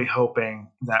I'm really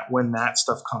hoping that when that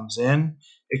stuff comes in,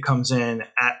 it comes in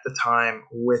at the time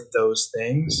with those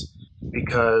things,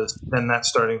 because then that's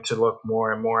starting to look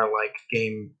more and more like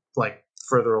game, like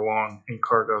further along in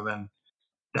cargo than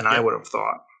I would have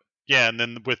thought. Yeah, and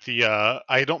then with the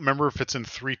I don't remember if it's in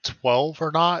 312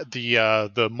 or not,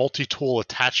 the multi-tool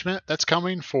attachment that's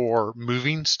coming for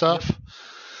moving stuff.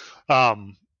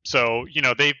 So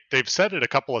they've said it a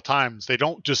couple of times. They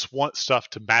don't just want stuff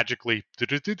to magically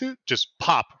just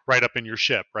pop right up in your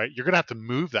ship, right? You're gonna have to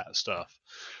move that stuff.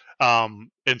 And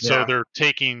so they're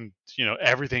taking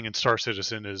everything in Star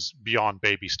Citizen is beyond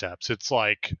baby steps. It's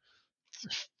like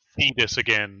fetus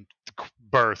again,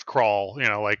 birth, crawl.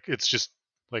 Like it's just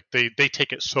like they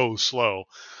take it so slow,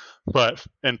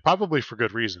 and probably for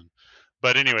good reason.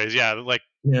 But anyways,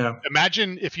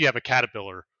 imagine if you have a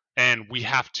caterpillar and we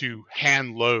have to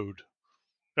hand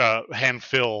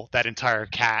fill that entire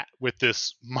cat with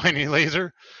this mining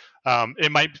laser.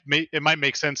 It might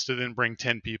make sense to then bring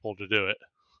 10 people to do it,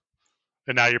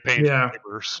 and now you're paying for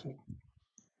laborers.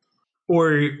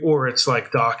 Or it's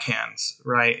like dock hands,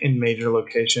 right? In major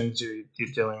locations, you're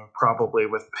dealing probably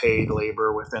with paid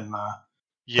labor within the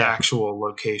actual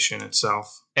location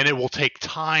itself. And it will take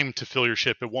time to fill your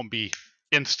ship. It won't be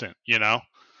instant,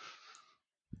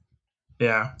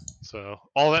 Yeah. So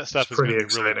all that stuff is going to be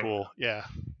exciting. really cool. Yeah.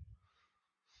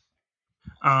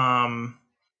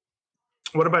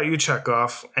 What about you,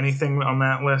 Chekhov? Anything on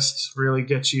that list really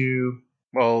get you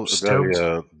Well, stoked?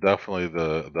 definitely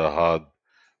the HUD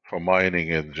for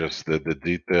mining and just the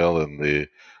detail and the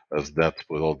as that's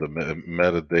with all the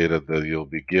metadata that you'll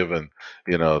be given,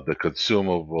 the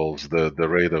consumables, the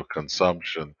rate of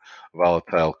consumption,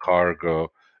 volatile cargo,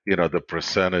 the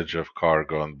percentage of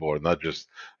cargo on board, not just,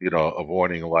 a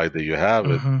warning light that you have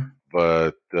it, Mm-hmm.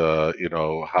 but,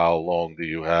 how long do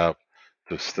you have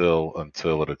to still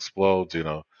until it explodes,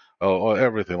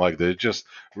 everything like that. It just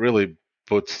really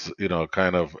puts,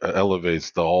 kind of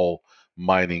elevates the whole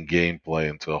mining gameplay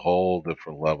into a whole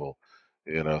different level.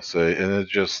 So and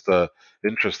it's just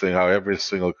interesting how every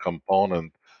single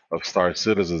component of Star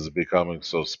Citizen is becoming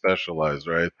so specialized,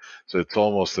 right? So it's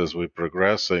almost as we're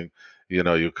progressing,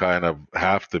 you kind of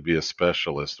have to be a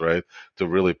specialist, right, to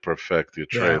really perfect your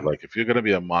trade. Yeah, Like if you're going to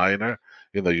be a miner,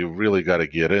 you really got to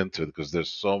get into it because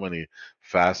there's so many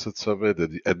facets of it,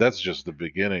 and that's just the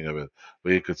beginning of it.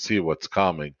 But you could see what's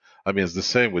coming. I mean, it's the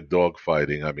same with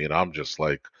dogfighting. I mean, I'm just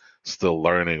like still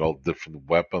learning all different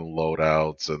weapon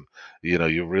loadouts, and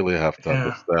you really have to yeah,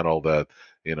 understand all that,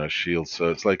 shield. So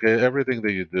it's like everything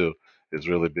that you do is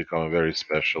really becoming very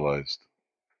specialized.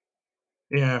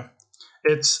 yeah.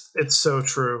 It's so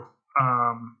true.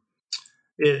 Um,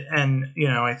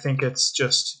 I think it's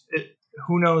just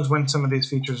who knows when some of these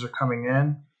features are coming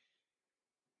in,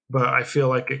 but I feel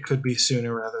like it could be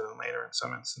sooner rather than later in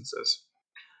some instances.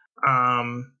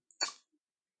 Um,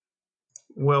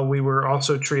 well, we were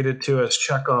also treated to, as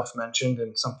Chekhov mentioned,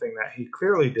 and something that he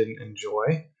clearly didn't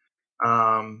enjoy,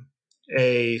 um,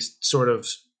 a sort of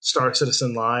Star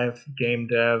Citizen Live game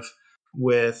dev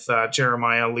with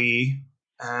Jeremiah Lee,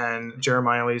 and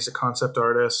Jeremiah Lee is a concept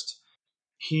artist.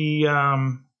 He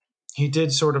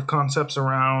did sort of concepts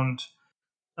around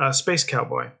Space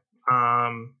Cowboy.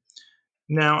 Um,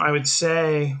 Now, I would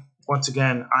say once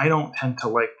again, I don't tend to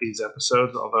like these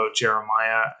episodes, although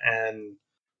Jeremiah and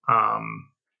um,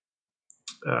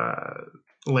 uh,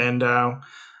 Landau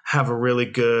have a really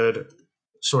good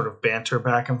sort of banter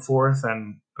back and forth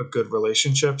and a good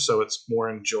relationship, so it's more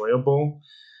enjoyable.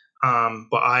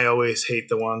 But I always hate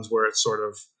the ones where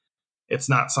it's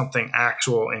not something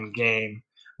actual in game.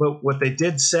 But what they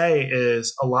did say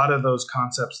is a lot of those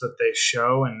concepts that they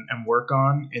show and work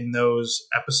on in those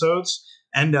episodes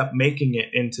end up making it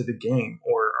into the game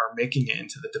or are making it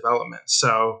into the development.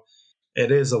 So it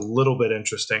is a little bit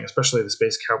interesting, especially the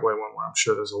Space Cowboy one, where I'm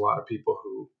sure there's a lot of people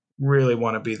who really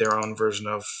want to be their own version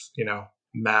of,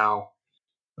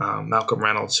 Malcolm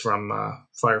Reynolds from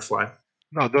Firefly.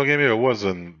 No, don't get me. It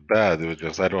wasn't bad. It was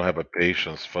just I don't have a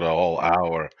patience for the whole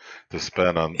hour to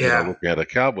spend on Yeah, looking at a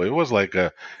cowboy. It was like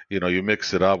you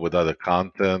mix it up with other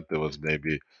content. There was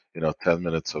maybe 10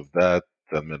 minutes of that,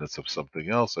 10 minutes of something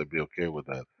else. I'd be okay with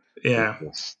that. But yeah,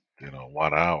 just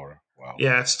 1 hour. Wow.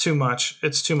 yeah. It's too much.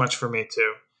 It's too much for me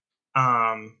too.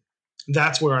 Um,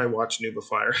 that's where I watch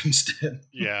Fire instead.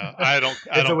 Yeah, I If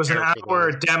it don't was an care for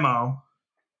hour those. demo,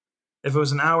 if it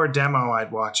was an hour demo,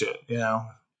 I'd watch it. Yeah,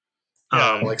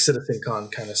 Like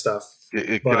CitizenCon kind of stuff. Can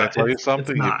I But tell you it's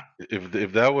something? not.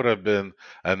 If that would have been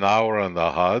an hour on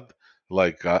the HUD,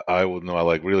 like I would know,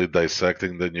 like really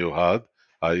dissecting the new HUD,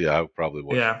 yeah, I would probably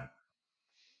watch Yeah.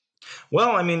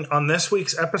 Well, I mean, on this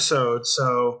week's episode,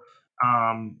 so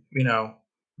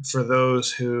for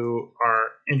those who are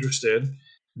interested,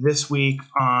 this week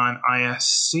on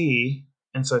ISC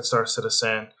Inside Star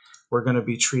Citizen, we're going to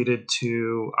be treated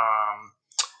to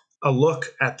a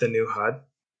look at the new HUD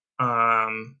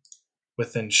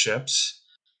within ships.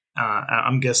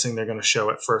 I'm guessing they're going to show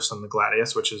it first on the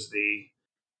Gladius, which is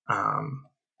um,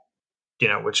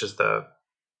 which is the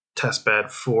test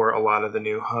bed for a lot of the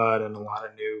new HUD and a lot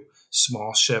of new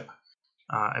small ship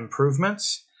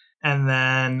improvements. And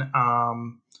then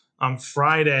on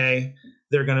Friday,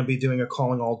 they're going to be doing a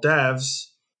calling all devs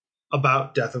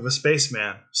about Death of a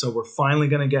Spaceman. So we're finally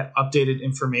going to get updated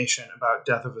information about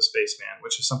Death of a Spaceman,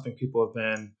 which is something people have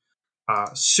been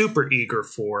super eager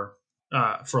for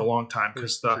a long time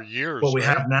because for what years, we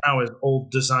right? have now is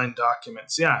old design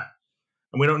documents. Yeah,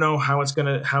 and we don't know how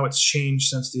it's changed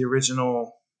since the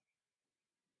original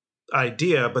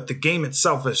idea, but the game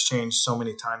itself has changed so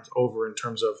many times over in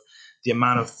terms of the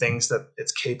amount of things that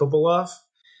it's capable of.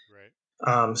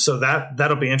 Right. So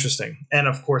that'll be interesting, and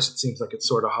of course, it seems like it's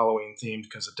sort of Halloween themed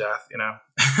because of death.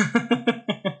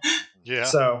 Yeah.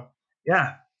 So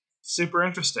yeah, super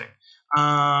interesting.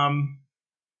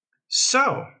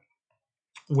 So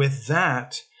with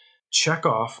that, check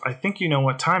off. I think you know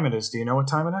what time it is. Do you know what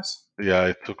time it is? Yeah,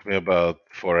 it took me about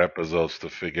 4 episodes to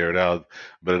figure it out,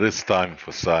 but it is time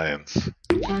for science.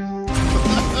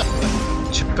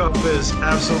 Chekhov is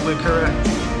absolutely correct.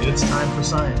 It's time for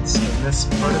science. In this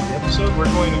part of the episode, we're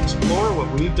going to explore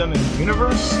what we've done in the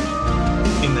universe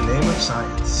in the name of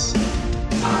science.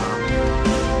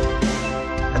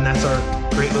 And that's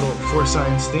our great little For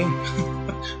Science theme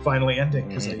finally ending,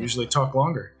 because I usually talk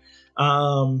longer.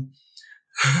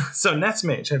 So,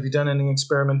 Netsmage, have you done any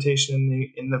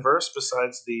experimentation in the verse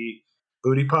besides the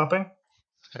booty popping?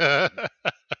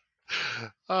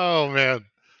 Oh man,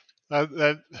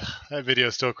 that video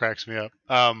still cracks me up.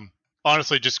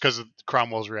 Honestly, just because of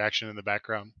Cromwell's reaction in the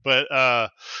background. But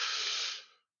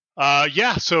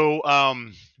yeah. So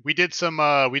we did some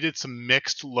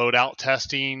mixed loadout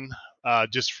testing,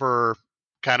 just for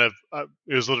kind of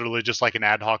it was literally just like an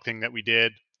ad hoc thing that we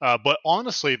did. But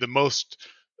honestly, the most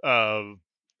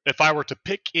if I were to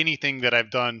pick anything that I've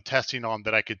done testing on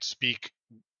that I could speak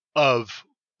of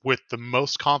with the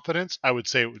most confidence, I would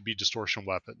say it would be distortion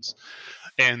weapons.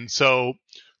 And so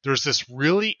there's this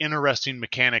really interesting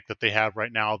mechanic that they have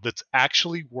right now that's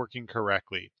actually working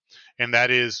correctly. And that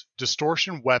is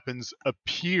distortion weapons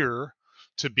appear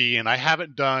to be, and I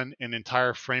haven't done an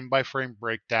entire frame by frame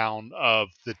breakdown of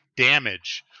the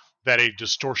damage that a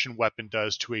distortion weapon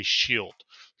does to a shield.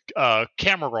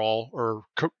 Cameral, or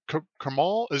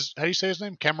Kamal, is how do you say his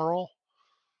name? Kamal?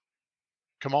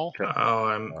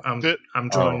 Oh, I'm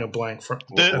drawing a blank from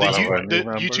the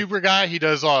YouTuber guy. He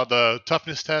does the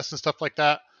toughness tests and stuff like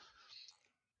that.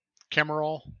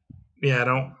 Cameral. Yeah,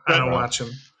 I don't watch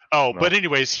him. Oh, no. But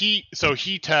anyways, he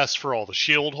tests for all the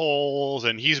shield holes,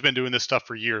 and he's been doing this stuff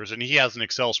for years, and he has an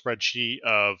Excel spreadsheet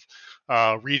of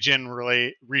region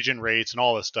rates and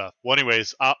all this stuff. Well,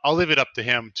 anyways, I'll leave it up to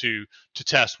him to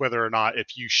test whether or not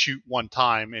if you shoot one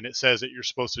time and it says that you're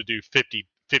supposed to do 50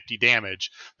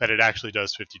 damage, that it actually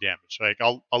does 50 damage. Like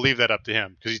I'll leave that up to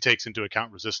him because he takes into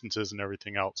account resistances and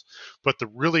everything else. But the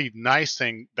really nice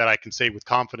thing that I can say with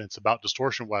confidence about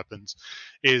distortion weapons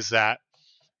is that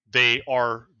they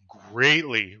are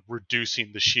greatly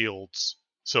reducing the shields.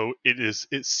 So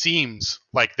it seems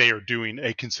like they are doing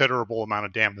a considerable amount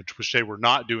of damage, which they were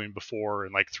not doing before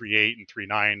in like 3.8 and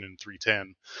 3.9 and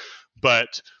 3.10.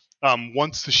 But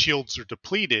once the shields are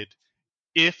depleted,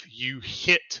 if you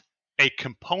hit a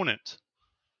component,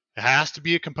 it has to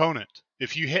be a component.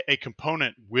 If you hit a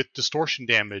component with distortion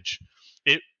damage,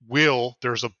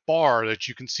 there's a bar that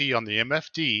you can see on the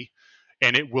MFD,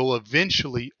 and it will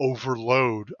eventually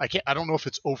overload. I don't know if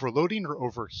it's overloading or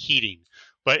overheating,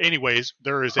 but anyways,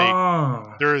 there is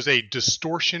a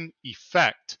distortion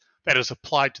effect that is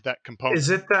applied to that component. Is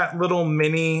it that little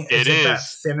mini? Is it that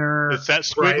thinner? It's that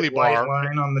squiggly bar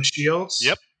line on the shields.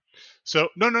 Yep. So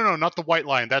no, not the white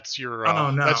line. That's your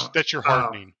that's your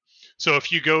hardening. So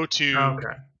if you go to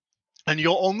and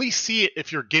you'll only see it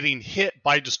if you're getting hit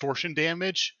by distortion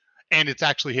damage and it's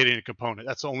actually hitting a component.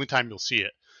 That's the only time you'll see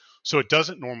it. So it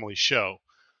doesn't normally show.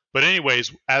 But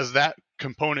anyways, as that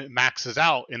component maxes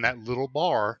out in that little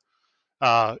bar,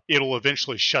 it'll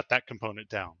eventually shut that component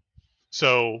down.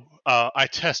 So I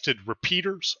tested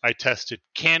repeaters, I tested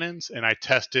cannons, and I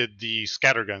tested the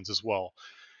scatterguns as well.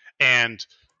 And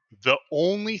the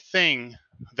only thing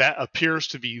that appears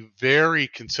to be very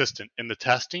consistent in the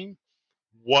testing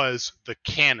was the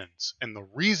cannons. And the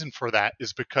reason for that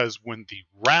is because when the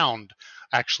round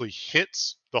actually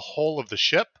hits the hull of the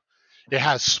ship, it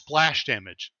has splash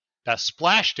damage. That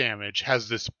splash damage has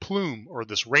this plume or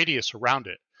this radius around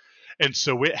it. And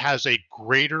so it has a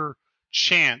greater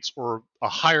chance or a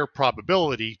higher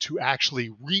probability to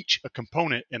actually reach a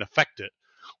component and affect it.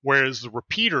 Whereas the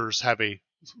repeaters have a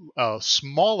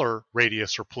smaller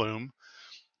radius or plume,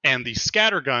 and the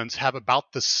scatterguns have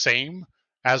about the same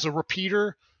as a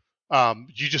repeater. You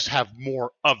just have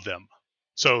more of them.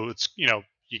 So it's,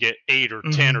 you get 8 or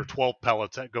 10 or 12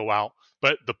 pellets that go out,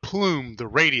 but the plume, the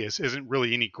radius, isn't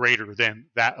really any greater than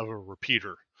that of a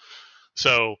repeater.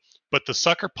 So, but the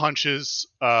Sucker Punches,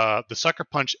 the Sucker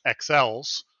Punch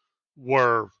XLs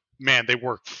were, man, they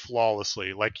work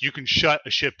flawlessly. Like you can shut a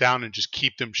ship down and just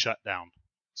keep them shut down.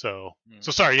 So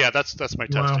sorry, yeah, that's my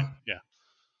testing. Wow. Yeah.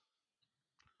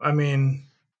 I mean,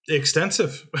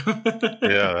 extensive.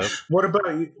 Yeah. What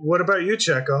about you,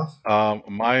 Chekhov?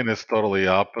 Mine is totally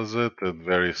opposite and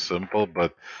very simple,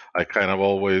 but I kind of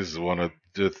always want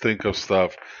to think of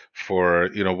stuff for,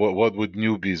 what would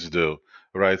newbies do,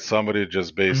 right? Somebody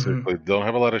just basically don't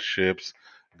have a lot of ships,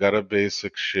 got a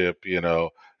basic ship,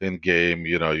 in game,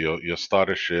 you start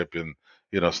a ship and,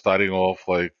 starting off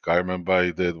like I remember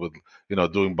I did with,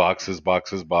 doing boxes,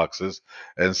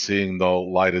 and seeing no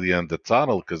light at the end of the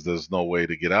tunnel because there's no way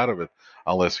to get out of it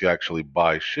unless you actually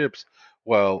buy ships.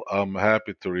 Well, I'm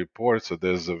happy to report that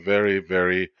there's a very,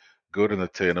 very good and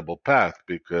attainable path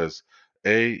because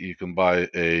You can buy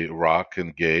a rock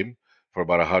in game for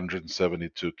about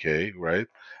 172K, right?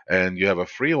 And you have a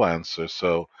freelancer.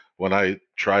 So when I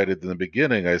tried it in the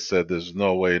beginning, I said, there's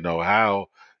no way, no how.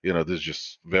 There's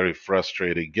just very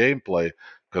frustrating gameplay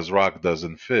because rock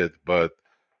doesn't fit. But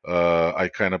I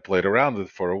kind of played around it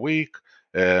for a week.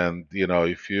 And,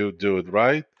 if you do it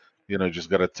right, just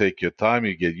got to take your time.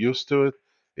 You get used to it.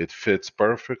 It fits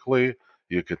perfectly.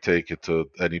 You could take it to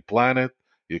any planet.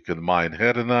 You can mine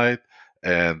headenite,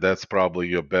 and that's probably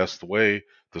your best way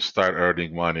to start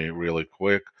earning money really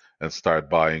quick and start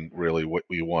buying really what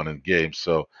you want in games.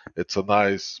 So it's a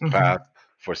nice Hmm. path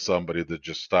for somebody that's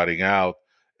just starting out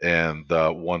and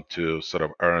want to sort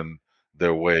of earn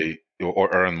their way or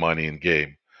earn money in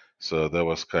game. So that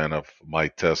was kind of my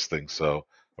testing. So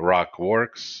rock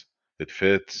works, it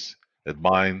fits, it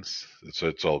mines, so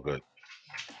it's all good.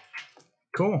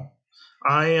 Cool.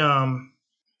 I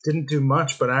didn't do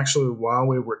much, but actually, while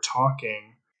we were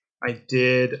talking, I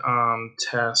did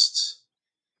test.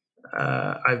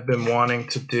 I've been wanting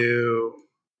to do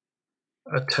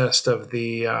a test of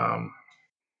the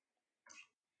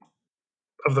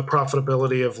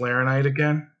profitability of Laranite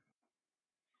again.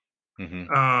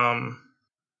 Hmm. Um,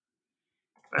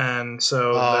 and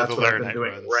so Oh, the that's what I've been Laranite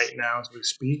doing right runs. now as we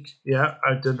speak. Yeah,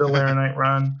 I did the Laranite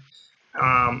run.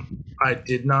 I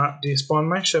did not despawn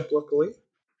my ship, luckily.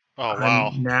 Oh, wow.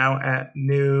 I'm now at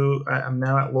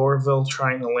Lorville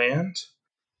trying to land,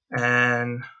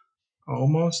 and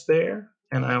almost there.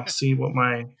 And I'll see what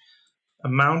my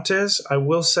amount is. I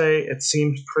will say it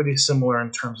seems pretty similar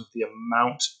in terms of the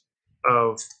amount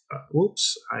of.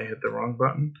 Whoops! I hit the wrong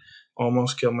button.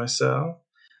 Almost killed myself.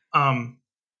 Um,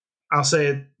 I'll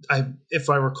say if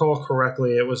I recall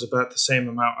correctly, it was about the same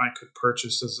amount I could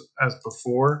purchase as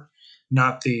before.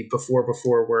 Not the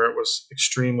before where it was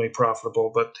extremely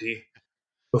profitable, but the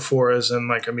before as in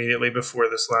like immediately before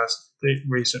the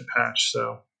recent patch.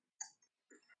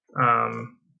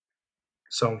 Um,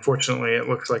 so unfortunately, it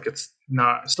looks like it's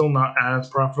still not as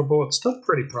profitable. It's still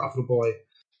pretty profitable. I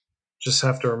just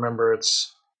have to remember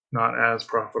it's not as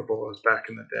profitable as back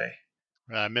in the day.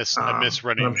 I miss But I'm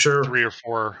running sure, 3 or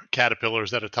 4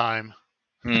 caterpillars at a time.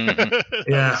 Hmm. that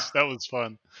yeah, was that was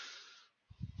fun.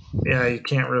 yeah, you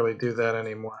can't really do that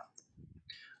anymore.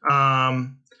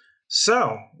 Um,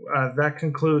 that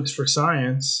concludes for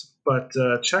science. But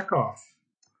Chekhov,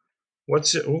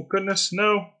 what's it? Oh goodness,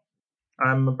 no!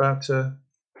 I'm about to.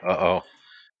 Uh-oh.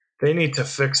 They need to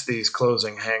fix these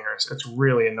closing hangers. It's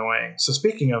really annoying. So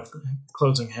speaking of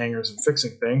closing hangers and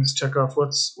fixing things, Chekhov,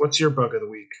 what's your bug of the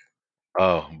week?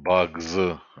 Oh, bugs.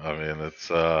 I mean, it's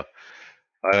I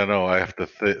don't know. I have to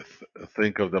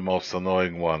think of the most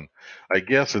annoying one. I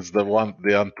guess it's the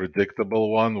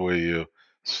unpredictable one where you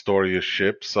store your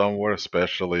ship somewhere,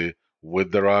 especially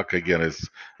with the rock. Again,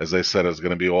 as I said, it's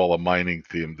going to be all a mining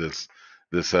theme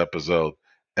this episode,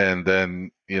 and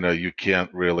then you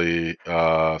can't really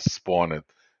spawn it.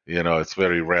 It's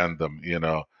very random.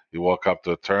 You walk up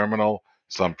to a terminal.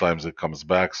 Sometimes it comes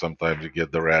back. Sometimes you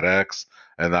get the red X,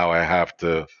 and now I have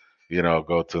to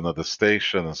go to another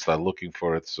station and start looking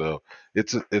for it. So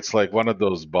it's like one of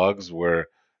those bugs where,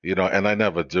 and I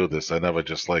never do this. I never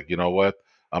just like, what?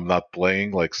 I'm not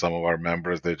playing like some of our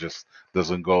members, they just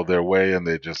doesn't go their way and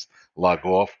they just log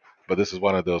off. But this is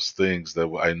one of those things that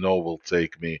I know will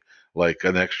take me like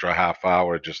an extra half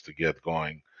hour just to get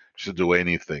going, to do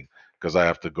anything, because I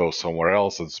have to go somewhere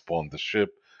else and spawn the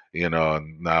ship,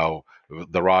 and now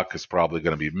the rock is probably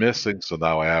going to be missing. So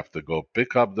now I have to go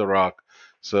pick up the rock.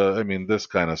 So I mean, this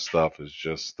kind of stuff is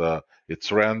just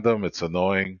it's random, it's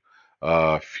annoying,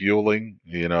 fueling.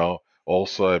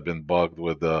 Also, I've been bugged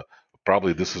with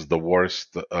probably this is the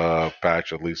worst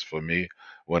patch, at least for me,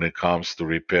 when it comes to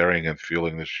repairing and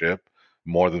fueling the ship.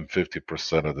 More than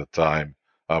 50% of the time,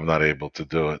 I'm not able to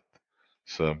do it.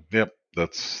 So yep,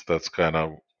 that's kind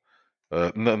of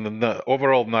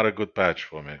overall not a good patch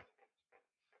for me.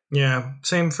 Yeah,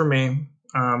 same for me.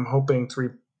 I'm hoping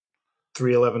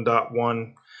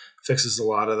 3.11.1 fixes a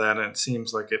lot of that, and it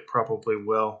seems like it probably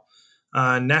will.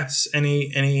 Nets,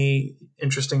 any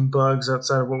interesting bugs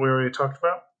outside of what we already talked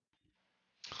about?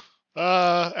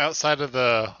 Outside of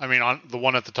on the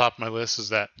one at the top of my list is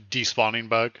that despawning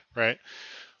bug, right?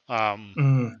 Um,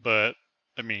 Mm, but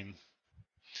I mean,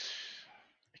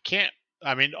 I can't.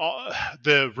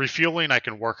 The refueling I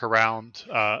can work around,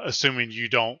 assuming you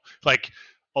don't like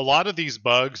a lot of these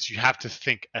bugs. You have to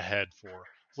think ahead for.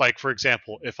 Like for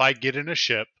example, if I get in a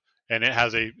ship and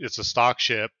it's a stock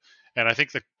ship, and I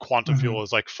think the quantum fuel hmm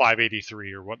is like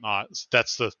 583 or whatnot.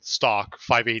 That's the stock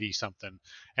 580 something,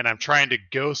 and I'm trying to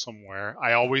go somewhere.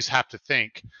 I always have to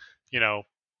think, you know,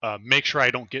 make sure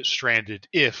I don't get stranded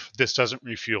if this doesn't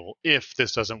refuel, if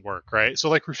this doesn't work, right? So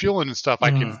like refueling and stuff,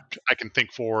 I can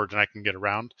think forward and I can get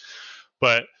around.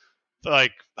 But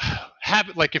like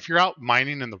if you're out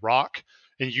mining in the rock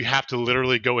and you have to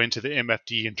literally go into the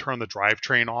MFD and turn the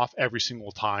drivetrain off every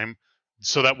single time,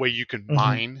 so that way you can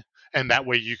mine and that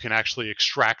way you can actually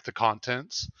extract the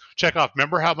contents. Check off.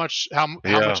 Remember how much of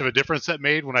a difference that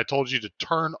made when I told you to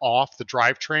turn off the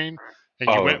drivetrain and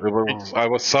you went. I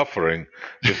was suffering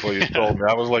before you told me.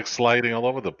 I was like sliding all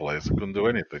over the place. I couldn't do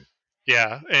anything.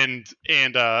 Yeah, and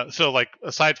so like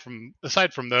aside from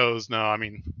those, no, I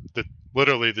mean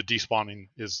literally the despawning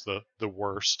is the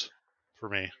worst for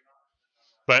me.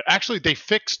 But actually, they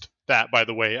fixed that, by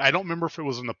the way. I don't remember if it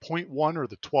was in the 0.1 or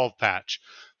the 12 patch.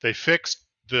 They fixed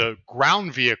the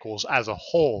ground vehicles as a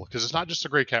whole, because it's not just a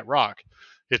Grey Cat Rock.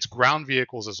 It's ground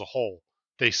vehicles as a whole.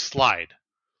 They slide.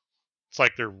 It's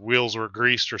like their wheels were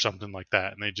greased or something like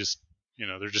that, and they just,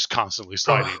 they're just constantly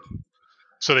sliding.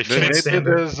 So they fixed maybe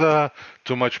there's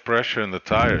too much pressure in the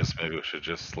tires. Maybe we should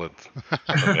just let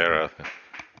some air out.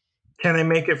 Can they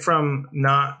make it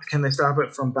can they stop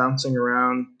it from bouncing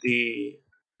around the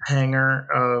hangar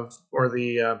or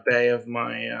the bay of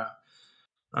my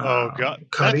oh god,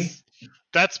 cuddy?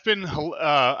 That's been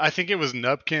I think it was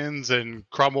Nubkins and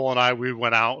Crumble and we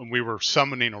went out and we were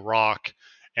summoning a rock,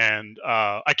 and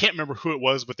I can't remember who it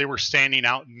was, but they were standing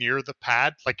out near the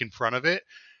pad, like in front of it,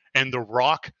 and the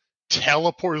rock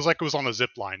teleported. It was like it was on a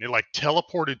zip line. It like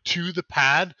teleported to the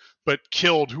pad but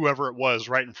killed whoever it was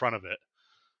right in front of it.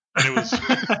 And it was,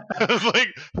 it was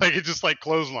like it just like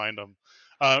clotheslined them,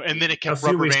 and then it kept. A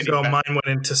few weeks ago, mine went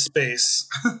into space.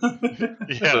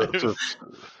 Yeah.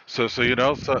 So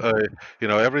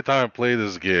every time I play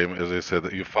this game, as I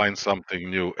said, you find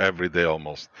something new every day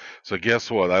almost. So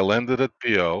guess what? I landed at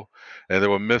PO, and there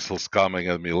were missiles coming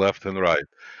at me left and right,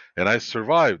 and I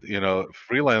survived.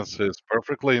 Freelance is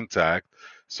perfectly intact.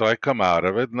 So I come out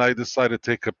of it, and I decided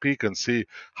to take a peek and see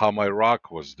how my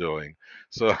rock was doing.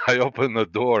 So I open the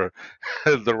door,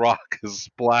 and the rock is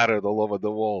splattered all over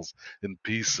the walls in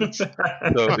pieces.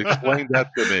 So explain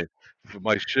that to me.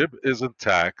 My ship is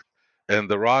intact, and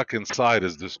the rock inside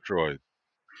is destroyed.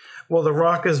 Well, the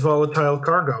rock is volatile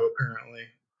cargo, apparently.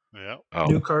 Yeah. Oh.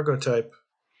 New cargo type.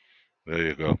 There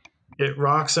you go. It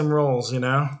rocks and rolls,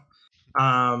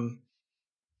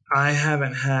 I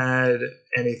haven't had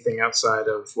anything outside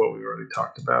of what we already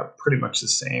talked about. Pretty much the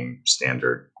same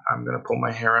standard. I'm going to pull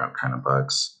my hair out kind of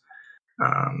bugs.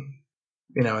 And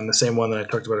the same one that I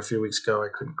talked about a few weeks ago, I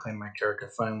couldn't claim my character.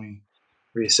 Finally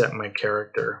reset my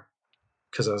character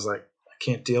because I was like, I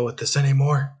can't deal with this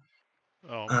anymore.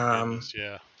 Oh, my goodness,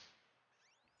 yeah.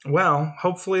 Well,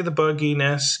 hopefully the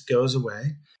bugginess goes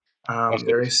away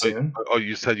very soon. Oh,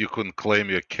 you said you couldn't claim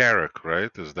your character,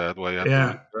 right? Is that why you had to do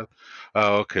that?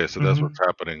 Oh, okay. So that's what's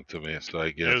happening to me. So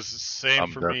I guess it was the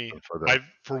same for me. For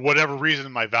for whatever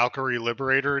reason, my Valkyrie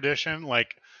Liberator edition,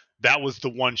 that was the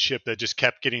one ship that just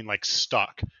kept getting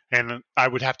stuck, and I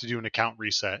would have to do an account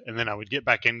reset, and then I would get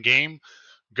back in game,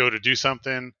 go to do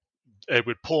something. It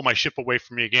would pull my ship away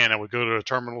from me again. I would go to a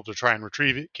terminal to try and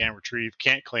retrieve it.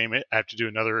 Can't claim it. I have to do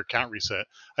another account reset.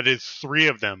 I did 3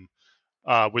 of them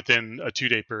within a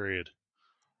 2-day period.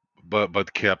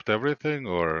 But kept everything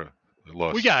or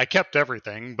lost? Well, yeah, I kept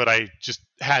everything, but I just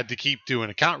had to keep doing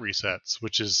account resets,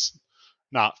 which is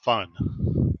not fun,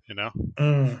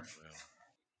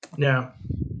 Yeah.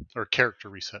 Or character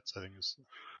resets, I think is.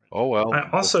 Oh well. I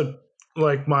also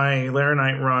my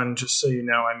Laranite run. Just so you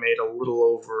know, I made a little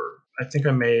over. I think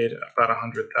I made about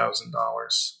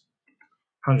 $100,000,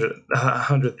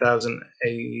 100,000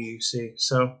 AUC.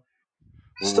 So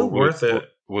still worth it.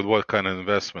 With what kind of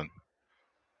investment?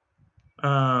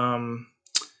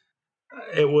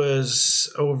 It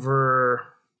was over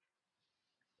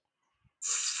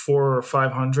 400 or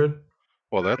 500.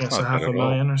 Well, that's not half a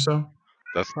million or so.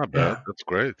 That's not bad. Yeah. That's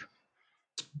great.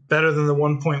 It's better than the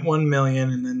 1.1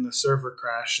 million, and then the server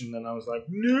crashed, and then I was like,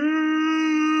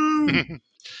 no.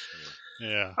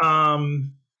 Yeah.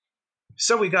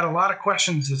 So we got a lot of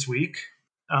questions this week.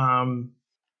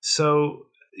 So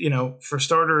for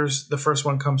starters, the first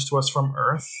one comes to us from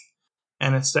Earth,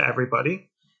 and it's to everybody.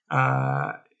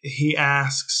 He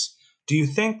asks, do you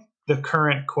think the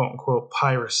current quote-unquote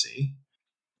piracy,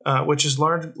 which is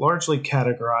largely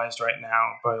categorized right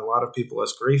now by a lot of people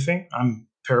as griefing. I'm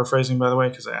paraphrasing, by the way,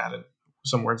 because I added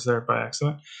some words there by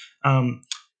accident.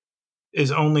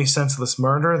 Is only senseless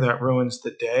murder that ruins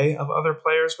the day of other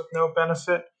players with no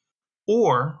benefit?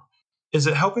 Or is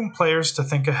it helping players to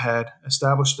think ahead,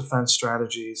 establish defense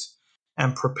strategies,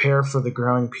 and prepare for the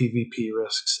growing PvP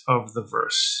risks of the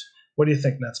verse? What do you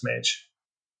think, Netsmage?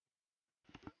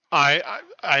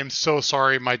 I'm so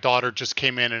sorry. My daughter just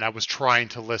came in and I was trying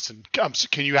to listen.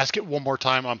 Can you ask it one more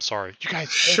time? I'm sorry. You guys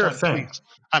hold Sure on, thing. please.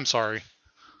 I'm sorry.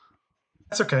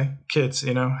 That's okay. Kids,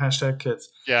 hashtag kids.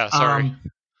 Yeah, sorry.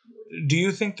 Do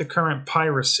you think the current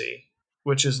piracy,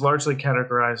 which is largely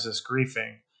categorized as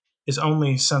griefing, is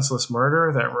only senseless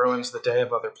murder that ruins the day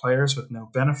of other players with no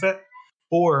benefit?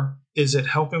 Or is it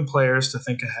helping players to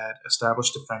think ahead,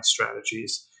 establish defense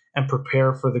strategies, and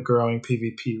prepare for the growing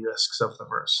PvP risks of the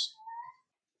verse?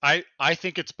 I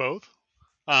think it's both.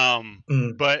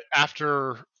 Mm, But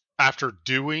after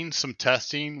doing some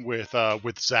testing with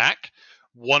Zach,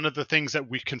 one of the things that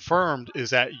we confirmed is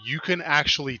that you can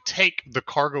actually take the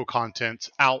cargo contents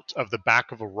out of the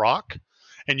back of a rock,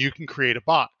 and you can create a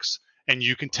box. And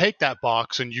you can take that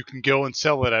box and you can go and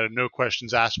sell it at a no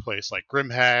questions asked place like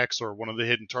Grimhex or one of the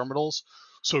hidden terminals.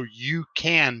 So you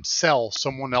can sell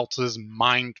someone else's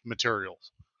mined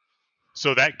materials.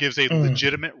 So that gives a mm,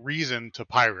 legitimate reason to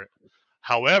pirate.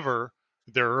 However,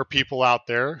 there are people out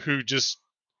there who just,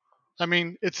 I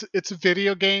mean, it's a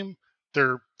video game.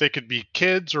 They could be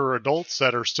kids or adults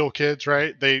that are still kids,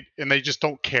 right? They just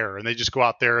don't care, and they just go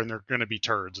out there and they're going to be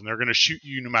turds, and they're going to shoot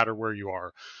you no matter where you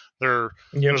are. There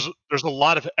yep. there's a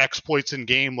lot of exploits in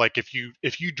game. Like if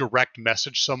you direct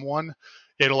message someone,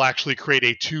 it'll actually create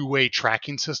a two-way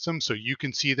tracking system, so you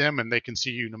can see them and they can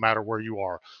see you no matter where you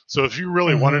are. So if you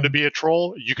really wanted to Mm-hmm. be a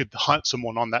troll, you could hunt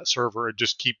someone on that server and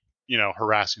just keep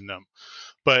harassing them.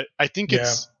 But Yeah.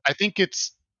 I think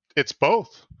it's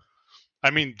both. I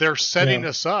mean, they're setting Yeah.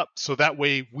 us up so that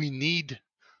way we need,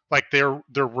 like, they're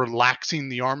relaxing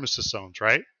the armistice zones,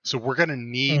 right? So we're gonna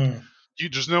need Mm, you.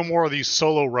 There's no more of these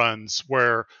solo runs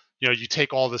where you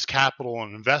take all this capital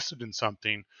and invest it in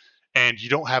something, and you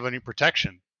don't have any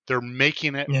protection. They're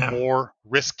making it yeah. more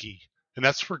risky, and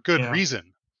that's for good Yeah.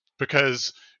 reason.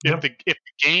 Because Yep. if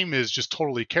the game is just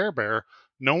totally Care Bear,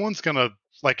 no one's gonna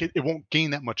like it. It won't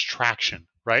gain that much traction,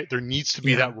 right? There needs to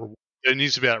be Yeah.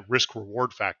 that risk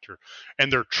reward factor,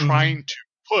 and they're Mm-hmm. trying to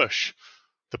push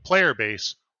the player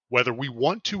base whether we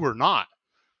want to or not.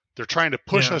 They're trying to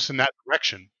push Yeah. us in that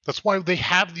direction. That's why they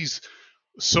have these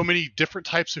so many different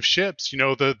types of ships.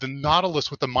 The Nautilus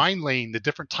with the mine lane, the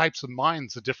different types of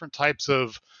mines, the different types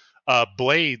of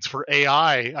blades for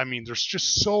AI. I mean, there's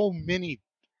just so many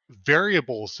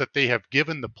variables that they have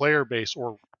given the player base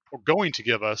or going to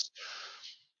give us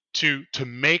to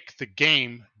make the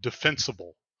game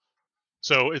defensible.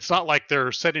 So it's not like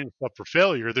they're setting us up for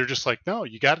failure. They're just like, no,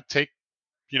 you got to take,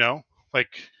 you know, like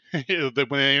when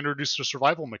they introduce the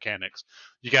survival mechanics,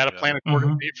 you got to Yeah. plan Mm-hmm.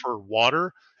 accordingly for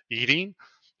water, eating.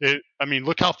 I mean,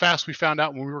 look how fast we found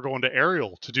out when we were going to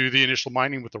Ariel to do the initial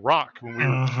mining with the rock when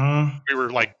Mm-hmm. we were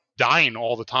like dying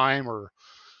all the time. Or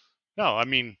no, I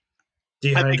mean,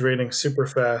 I think Dehydrating super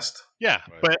fast. yeah,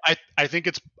 Right. but I think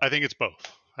it's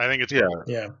both. I think it's Yeah, both.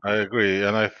 Yeah. I agree,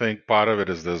 and I think part of it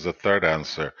is there's a third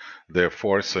answer. They're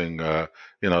forcing,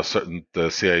 certain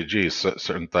CIGs,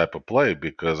 certain type of play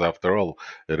because after all,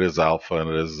 it is alpha and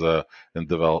it is in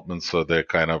development, so they're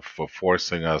kind of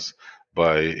forcing us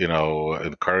by,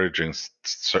 encouraging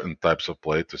certain types of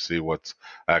play to see what's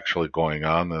actually going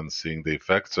on and seeing the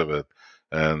effects of it.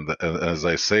 And as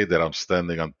I say that, I'm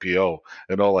standing on PO,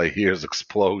 and all I hear is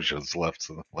explosions left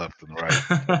and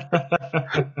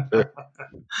right.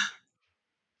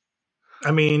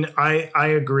 I mean, I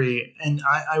agree. And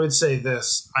I would say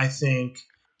this. I think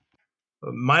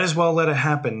might as well let it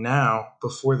happen now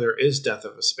before there is death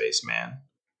of a spaceman.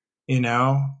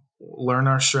 Learn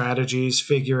our strategies,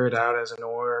 figure it out as an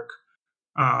org,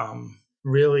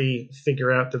 really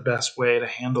figure out the best way to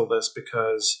handle this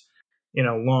because,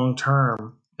 long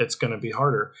term, it's going to be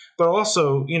harder. But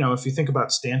also, if you think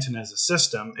about Stanton as a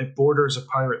system, it borders a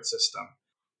pirate system.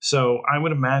 So I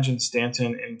would imagine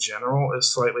Stanton in general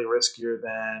is slightly riskier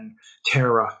than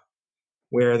Terra,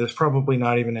 where there's probably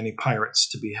not even any pirates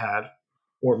to be had,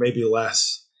 or maybe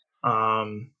less.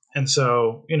 And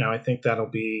so, I think there'll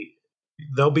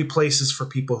be places for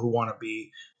people who want to be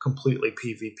completely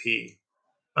PvP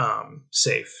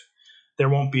safe. There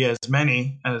won't be as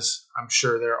many as I'm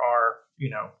sure there are,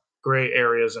 gray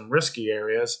areas and risky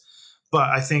areas. But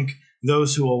I think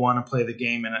those who will want to play the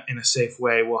game in a safe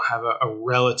way will have a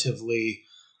relatively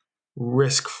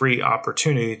risk-free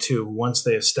opportunity to once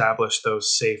they establish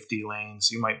those safety lanes.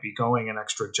 You might be going an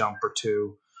extra jump or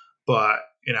two, but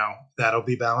that'll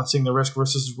be balancing the risk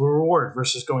versus reward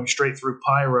versus going straight through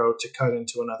pyro to cut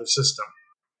into another system.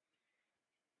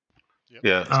 Yep.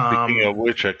 Yeah, speaking um, of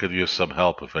which, I could use some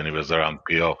help if anybody's around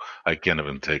PO. I can't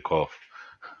even take off.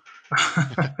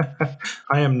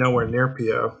 I am nowhere near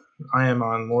PO. I am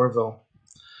on Morville.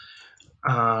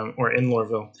 or in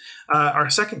Lorville. Our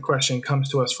second question comes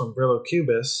to us from Brillo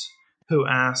Cubis, who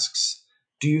asks,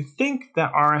 do you think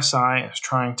that RSI is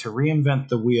trying to reinvent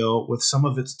the wheel with some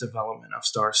of its development of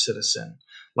Star Citizen?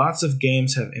 Lots of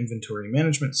games have inventory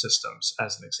management systems,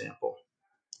 as an example.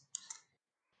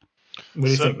 What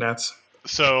do you think, Nats?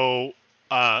 So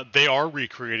they are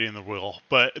recreating the wheel,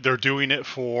 but they're doing it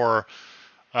for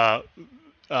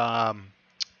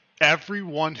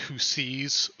everyone who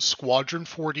sees Squadron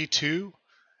 42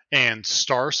 and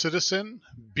Star Citizen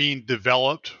being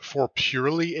developed for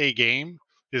purely a game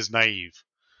is naive.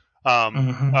 Sorry,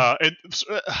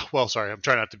 I'm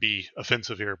trying not to be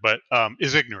offensive here, but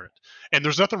is ignorant. And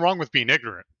there's nothing wrong with being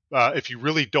ignorant. If you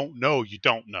really don't know, you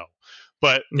don't know.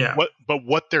 But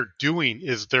what they're doing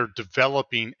is they're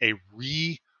developing a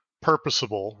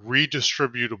repurposable,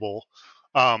 redistributable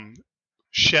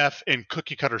chef and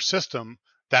cookie cutter system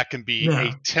that can be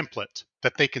a template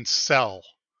that they can sell.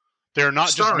 They're not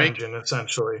Star just Engine,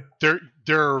 essentially. They're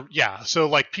so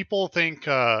like people think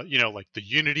like the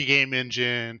Unity game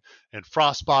engine and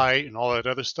Frostbite and all that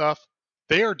other stuff.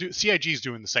 CIG is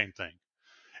doing the same thing.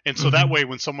 And so that way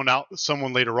when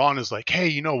someone later on is like, "Hey,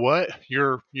 you know what?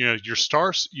 Your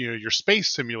space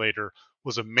simulator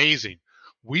was amazing.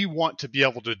 We want to be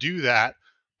able to do that,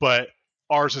 but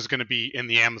ours is going to be in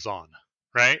the Amazon."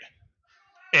 Right?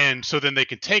 And so then they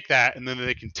can take that and then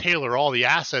they can tailor all the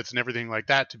assets and everything like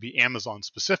that to be Amazon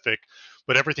specific,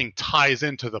 but everything ties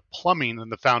into the plumbing and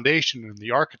the foundation and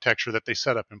the architecture that they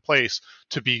set up in place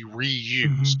to be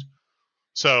reused.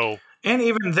 So, and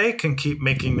even they can keep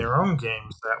making their own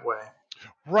games that way.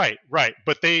 Right.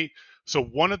 But so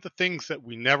one of the things that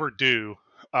we never do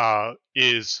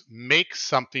is make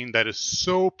something that is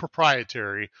so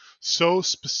proprietary, so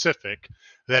specific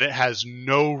that it has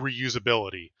no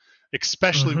reusability,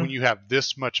 especially when you have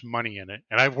this much money in it.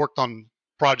 And I've worked on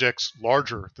projects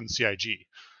larger than CIG.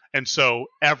 And so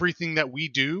everything that we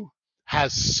do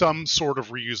has some sort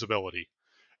of reusability.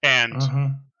 And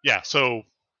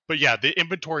the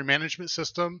inventory management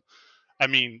system, I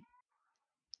mean,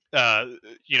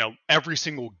 every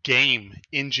single game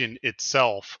engine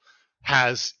itself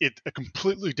has a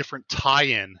completely different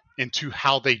tie-in into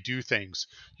how they do things.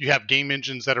 You have game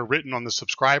engines that are written on the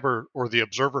subscriber or the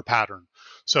observer pattern.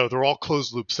 So they're all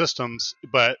closed loop systems,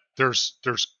 but there's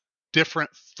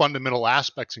different fundamental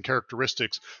aspects and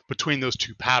characteristics between those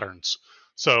two patterns.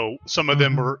 So some of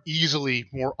them are easily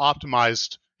more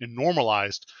optimized and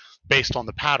normalized based on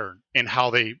the pattern and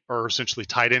how they are essentially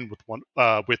tied in with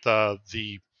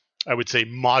the I would say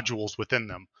modules within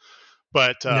them.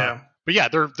 But they're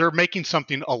making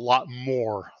something a lot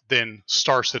more than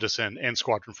Star Citizen and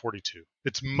Squadron 42.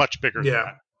 It's much bigger than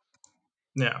that.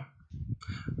 Yeah.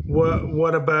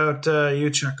 What about you,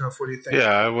 Chekhov? What do you think?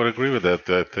 Yeah, I would agree with that.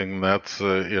 I think that's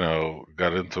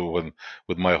got into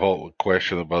with my whole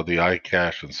question about the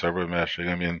iCache and server meshing.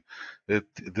 I mean,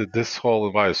 this whole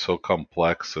environment is so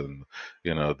complex, and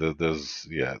this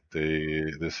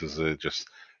is just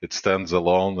it stands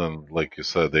alone, and like you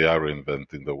said, they are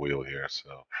reinventing the wheel here.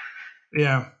 So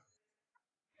yeah.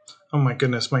 Oh my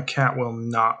goodness, my cat will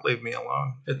not leave me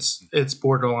alone. It's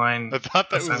borderline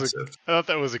offensive. I thought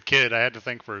that was a kid. I had to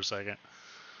think for a second.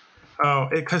 Oh,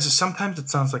 because sometimes it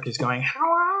sounds like he's going,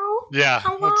 hello? Yeah,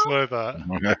 hello? That's what I thought.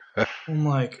 I'm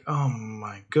like, oh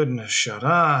my goodness, shut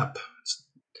up.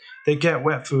 They get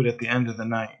wet food at the end of the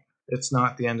night. It's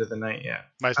not the end of the night yet.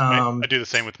 I do the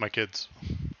same with my kids.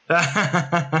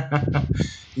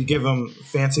 You give them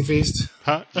fancy feast?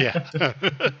 Huh? Yeah.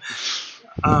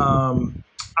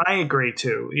 I agree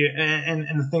too.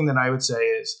 And the thing that I would say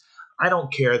is I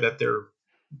don't care that they're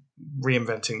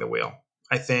reinventing the wheel.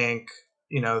 I think,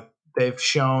 they've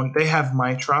shown they have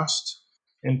my trust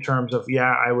in terms of,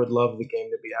 I would love the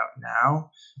game to be out now,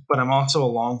 but I'm also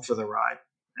along for the ride.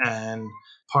 And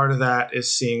part of that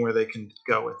is seeing where they can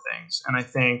go with things. And I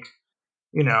think,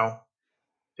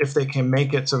 if they can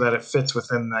make it so that it fits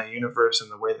within the universe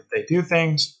and the way that they do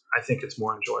things, I think it's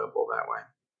more enjoyable that way.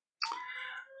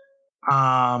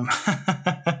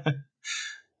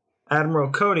 Admiral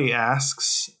Cody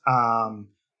asks,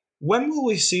 when will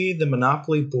we see the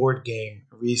Monopoly board game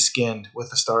reskinned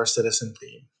with a Star Citizen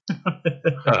theme?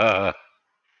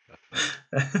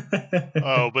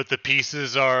 Oh, but the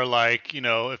pieces are like,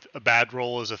 if a bad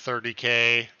roll is a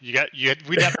 30K,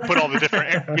 we'd have to put all the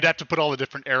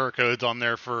different error codes on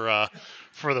there for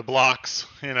the blocks,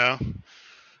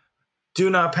 Do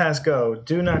not pass go.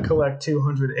 Do not collect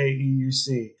 200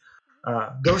 AEUC.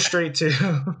 Go straight to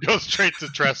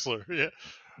Tressler. Yeah.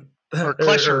 Or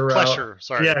Klesher.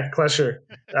 Sorry. Yeah, Klesher.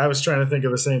 I was trying to think of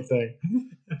the same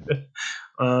thing.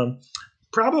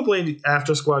 Probably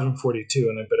after Squadron 42,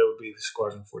 and I bet it would be be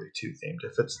Squadron 42 themed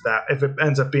if it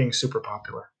ends up being super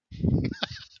popular.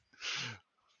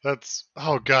 That's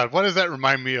oh god, what does that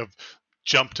remind me of?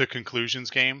 Jump to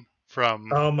Conclusions game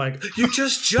from Oh my! You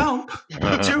just jump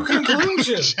to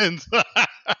conclusions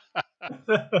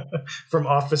from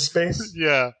Office Space.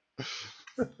 Yeah.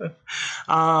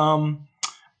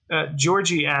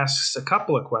 Georgie asks a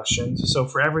couple of questions. So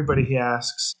for everybody, he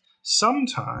asks,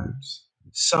 sometimes,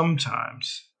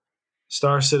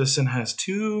 Star Citizen has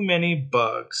too many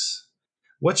bugs.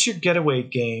 What's your getaway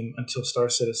game until Star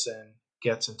Citizen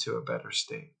gets into a better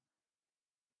state?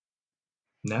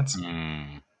 Nets?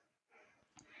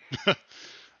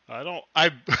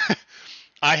 I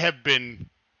I have been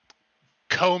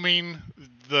combing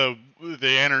the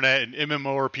internet and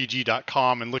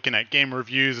MMORPG.com and looking at game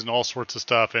reviews and all sorts of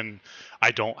stuff, and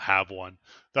I don't have one.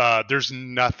 There's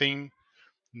nothing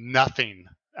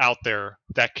out there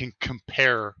that can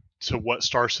compare to what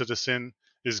Star Citizen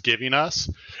is giving us,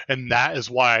 and that is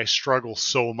why I struggle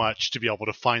so much to be able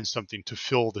to find something to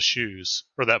fill the shoes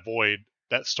or that void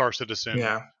that Star Citizen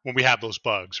when we have those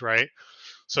bugs, right?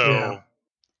 So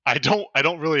I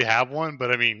don't really have one,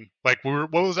 but I mean, like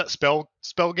what was that spell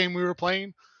game we were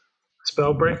playing?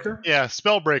 Spellbreaker? Yeah,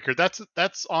 Spellbreaker.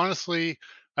 That's honestly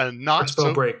not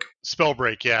Spellbreak.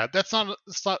 Spellbreak, yeah. It's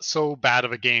not so bad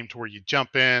of a game to where you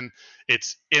jump in,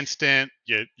 it's instant,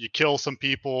 you kill some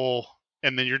people,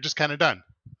 and then you're just kind of done,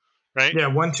 right? Yeah,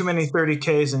 one too many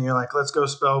 30Ks, and you're like, let's go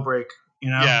Spellbreak.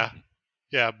 You know?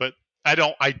 Yeah, but I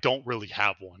don't really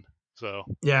have one. So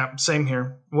yeah, same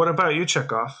here. What about you,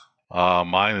 Chekhov?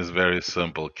 Mine is very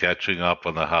simple. Catching up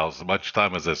on the house. Much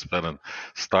time as I spent in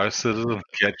Star Citizen,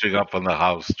 catching up on the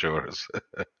house chores.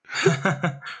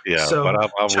 Yeah, so, but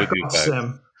I'm with you guys.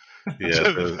 Sim.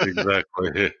 Yeah,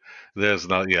 exactly. There's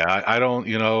not. Yeah, I don't.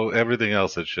 Everything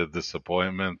else is just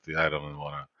disappointment. I don't even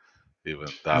want to even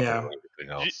dabble with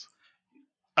everything else.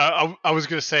 I was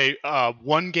gonna say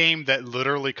one game that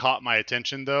literally caught my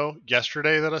attention though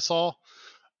yesterday that I saw.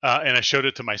 And I showed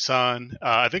it to my son.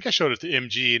 I think I showed it to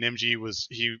MG, and MG was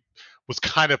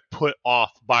kind of put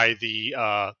off by the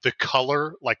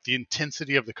color, like the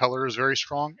intensity of the color is very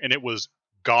strong, and it was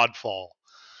Godfall.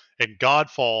 And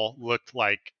Godfall looked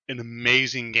like an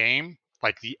amazing game.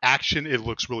 Like the action, it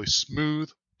looks really smooth,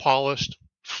 polished,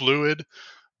 fluid.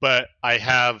 But I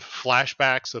have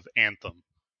flashbacks of Anthem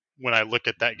when I look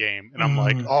at that game, and I'm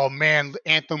like, oh man,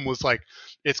 Anthem was like,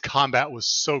 its combat was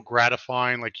so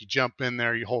gratifying. Like you jump in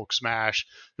there, you Hulk smash.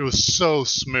 It was so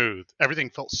smooth.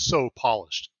 Everything felt so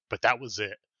polished, but that was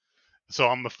it. So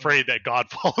I'm afraid that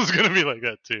Godfall is going to be like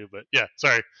that too. But yeah,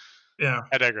 sorry. Yeah,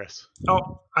 I digress.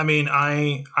 Oh, I mean,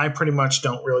 I pretty much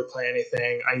don't really play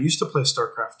anything. I used to play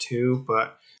StarCraft 2,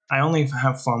 but I only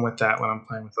have fun with that when I'm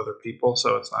playing with other people,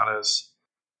 so it's not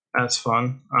as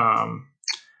fun.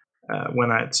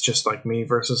 When it's just like me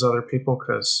versus other people,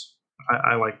 because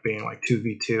I like being like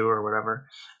 2v2 or whatever.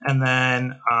 And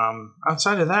then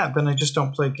outside of that, then I just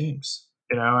don't play games.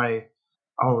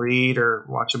 I'll read or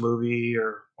watch a movie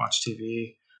or watch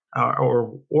TV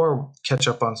or catch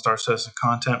up on Star Citizen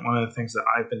content. One of the things that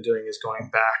I've been doing is going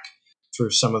back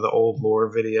through some of the old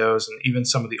lore videos and even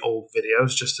some of the old videos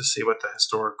just to see what the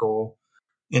historical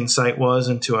insight was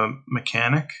into a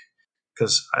mechanic,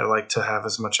 because I like to have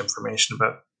as much information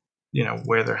about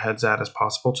where their head's at as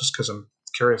possible, just because I'm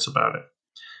curious about it.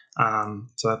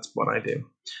 So that's what I do.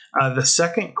 The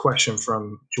second question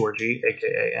from Georgie,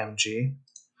 aka MG,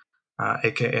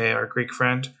 aka our Greek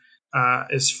friend,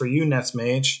 is for you,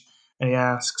 Netsmage, and he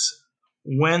asks,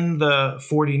 when the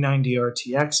 4090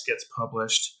 RTX gets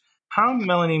published, how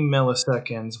many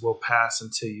milliseconds will pass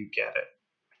until you get it?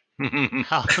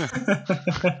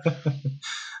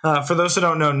 For those who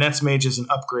don't know, Netsmage is an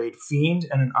upgrade fiend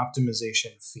and an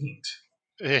optimization fiend.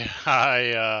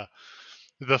 Yeah,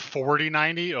 the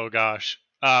 4090. Oh gosh,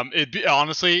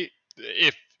 honestly,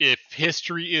 if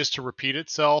history is to repeat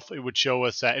itself, it would show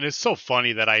us that. And it's so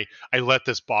funny that I let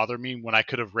this bother me when I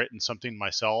could have written something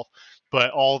myself.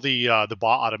 But all the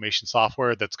bot automation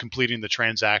software that's completing the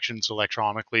transactions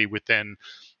electronically within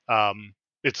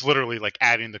it's literally like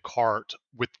adding the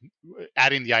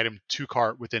item to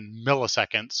cart within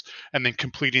milliseconds and then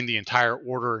completing the entire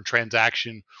order and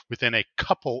transaction within a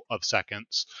couple of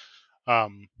seconds.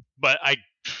 But I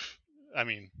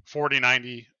mean,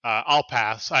 4090, I'll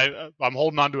pass. I'm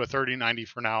holding on to a 3090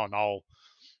 for now, and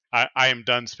I am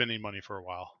done spending money for a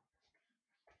while.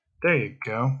 There you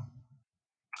go.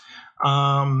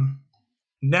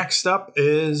 Next up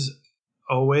is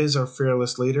always our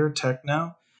fearless leader,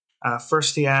 Techno.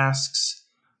 First, he asks,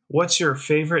 what's your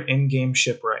favorite in-game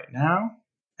ship right now?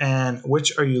 And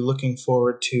which are you looking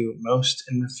forward to most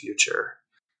in the future?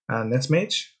 Netsmage? Well, I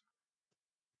think my favorite in-game ship right now is the Vara. I think it's a really cool ship. I think it's got a lot of potential. I think it's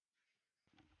got a lot of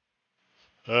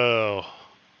Oh,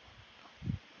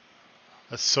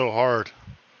 that's so hard.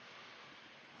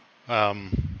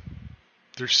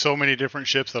 There's so many different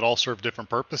ships that all serve different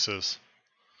purposes.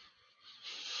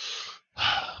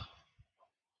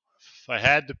 If I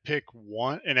had to pick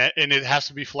one, and it has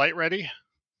to be flight ready,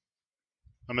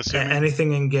 I'm assuming.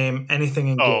 Anything in game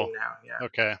Oh, now, yeah.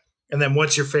 okay. And then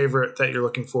what's your favorite that you're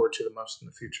looking forward to the most in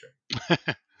the future?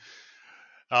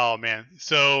 Oh man,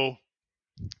 so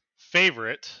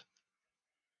favorite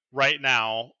right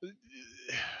now,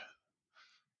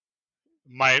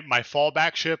 my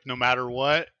fallback ship, no matter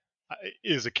what,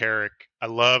 is a Carrack. I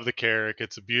love the Carrack.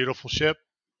 It's a beautiful ship.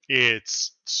 It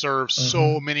serves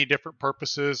so many different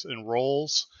purposes and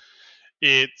roles.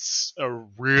 It's a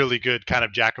really good kind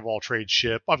of jack of all trades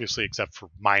ship, obviously, except for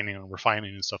mining and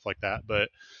refining and stuff like that.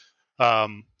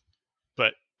 Um,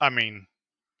 but I mean,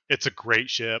 it's a great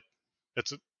ship.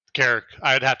 It's a Carrack.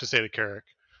 I'd have to say the Carrack.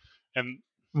 And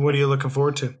What are you looking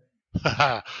forward to?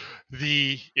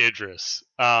 the Idris.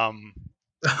 Yeah,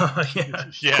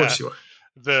 Yeah, of course you are.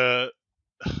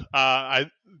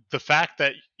 The fact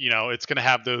that it's going to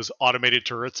have those automated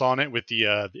turrets on it with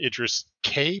the Idris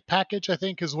K package, I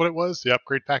think is what it was, the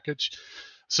upgrade package.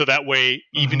 So that way,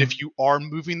 even if you are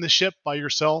moving the ship by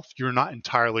yourself, you're not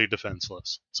entirely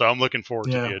defenseless. So I'm looking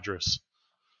forward to the Idris.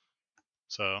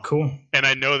 So cool. And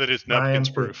I know that it's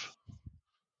Nupkins proof.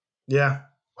 Yeah,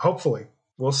 hopefully.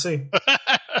 We'll see.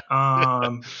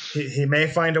 He may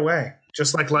find a way.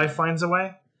 Just like life finds a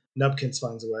way, Nupkins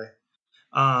finds a way.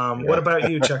 What about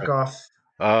you, Chekhov?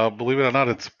 Believe it or not,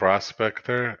 it's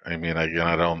Prospector. I mean, again,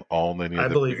 I don't own any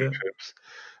of the big ships,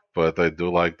 but I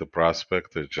do like the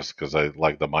Prospector just because I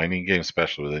like the mining game,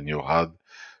 especially with the new HUD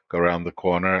around the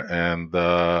corner. And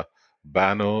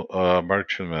Banu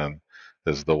Merchantman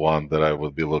is the one that I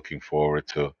would be looking forward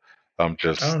to. I'm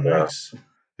just, nice.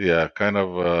 Kind of,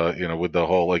 with the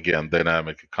whole, again,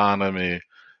 dynamic economy,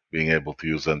 being able to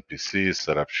use NPCs,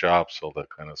 set up shops, all that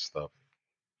kind of stuff.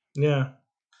 Yeah,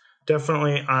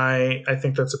 definitely. I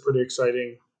think that's a pretty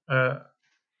exciting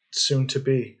soon to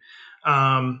be.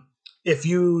 If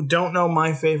you don't know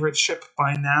my favorite ship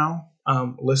by now,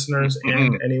 listeners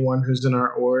and anyone who's in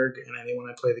our org and anyone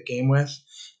I play the game with,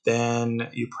 then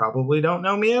you probably don't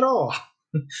know me at all.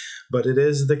 But it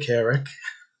is the Carrack.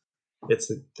 It's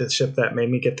the ship that made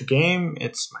me get the game.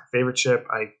 It's my favorite ship.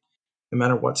 No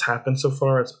matter what's happened so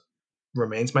far, it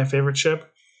remains my favorite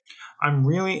ship. I'm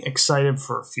really excited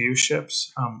for a few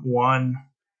ships. One,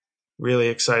 really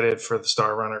excited for the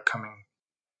Star Runner coming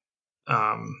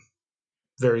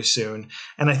very soon.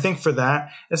 And I think for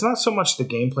that, it's not so much the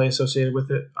gameplay associated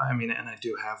with it. I mean, and I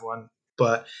do have one,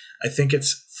 but I think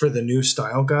it's for the new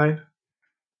style guide.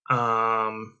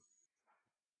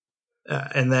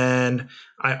 And then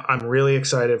I'm really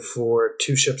excited for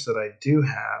two ships that I do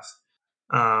have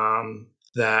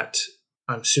that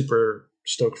I'm super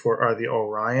stoked for are the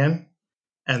Orion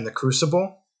and the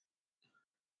Crucible.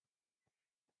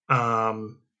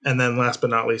 And then last but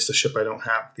not least, the ship I don't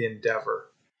have, the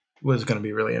Endeavor, was going to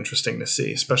be really interesting to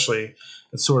see, especially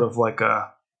it's sort of like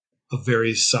a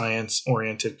very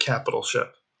science-oriented capital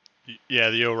ship. Yeah,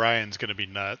 the Orion's going to be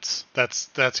nuts. That's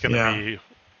going to be...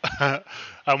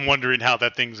 I'm wondering how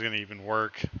that thing's going to even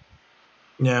work.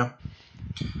 Yeah.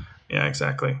 Yeah,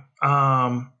 exactly.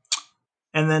 And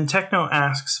then Techno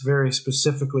asks very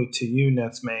specifically to you,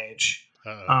 Netsmage.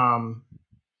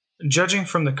 Judging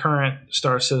from the current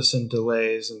Star Citizen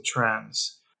delays and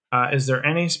trends, is there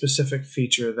any specific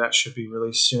feature that should be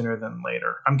released sooner than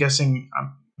later? I'm guessing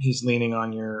he's leaning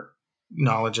on your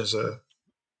knowledge as a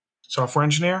software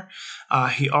engineer.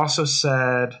 He also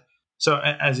said, so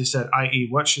as he said, i.e.,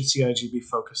 what should CIG be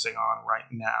focusing on right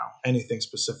now? Anything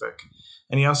specific?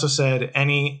 And he also said,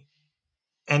 any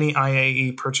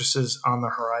IAE purchases on the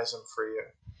horizon for you?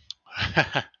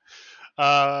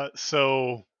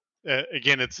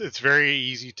 Again, it's very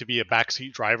easy to be a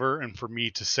backseat driver, and for me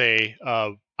to say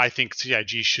I think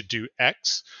CIG should do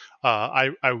X, I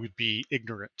would be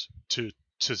ignorant to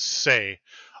say.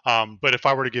 But if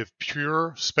I were to give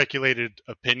pure speculated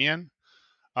opinion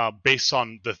based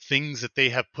on the things that they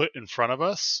have put in front of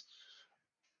us,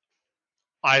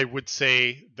 I would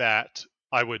say that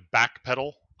I would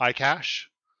backpedal iCache.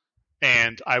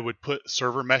 And I would put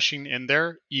server meshing in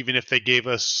there, even if they gave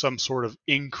us some sort of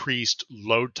increased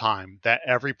load time that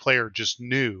every player just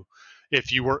knew.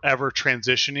 If you were ever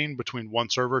transitioning between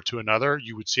one server to another,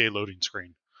 you would see a loading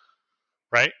screen,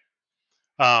 right?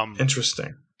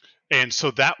 Interesting. And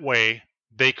so that way,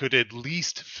 they could at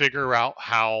least figure out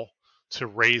how to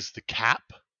raise the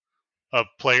cap of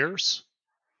players.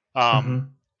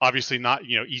 Obviously not,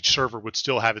 each server would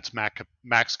still have its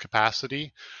max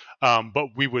capacity.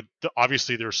 But we would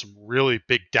obviously there's some really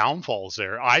big downfalls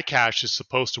there. iCache is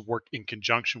supposed to work in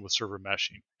conjunction with server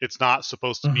meshing. It's not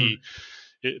supposed to be.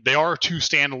 They are two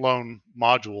standalone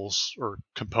modules or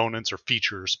components or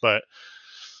features, but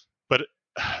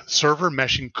server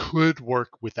meshing could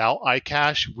work without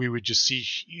iCache. We would just see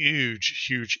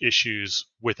huge issues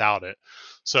without it.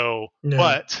 So,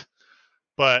 Yeah.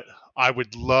 but I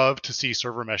would love to see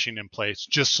server meshing in place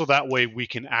just so that way we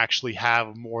can actually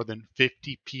have more than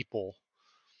 50 people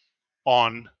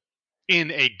in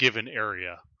a given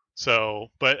area. So,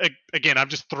 but again, I'm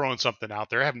just throwing something out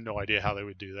there. I have no idea how they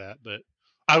would do that, but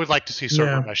I would like to see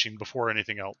server meshing before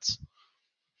anything else.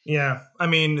 Yeah, I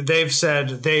mean, they've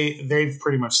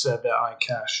pretty much said that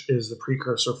iCache is the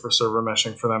precursor for server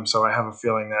meshing for them. So I have a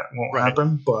feeling that won't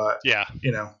happen. But yeah,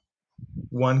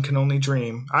 one can only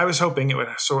dream. I was hoping it would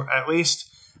at least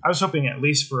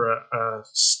for a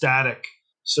static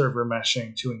server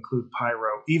meshing to include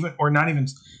Pyro,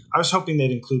 I was hoping they'd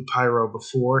include Pyro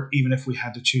before, even if we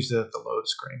had to choose it at the load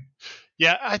screen.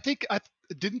 Yeah, I think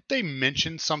didn't they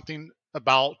mention something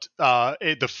about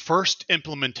the first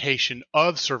implementation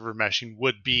of server meshing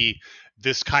would be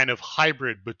this kind of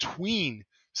hybrid between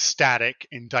static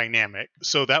and dynamic,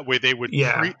 so that way they would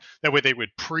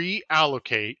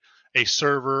pre-allocate a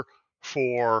server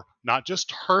for not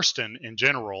just Hurston in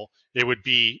general. It would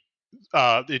be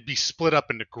it'd be split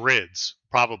up into grids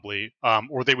probably,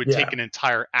 or they would take an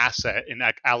entire asset and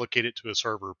allocate it to a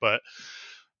server. But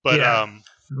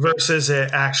versus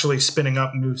it actually spinning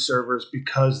up new servers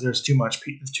because there's too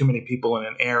many people in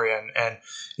an area, and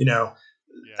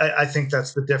I think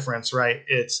that's the difference, right?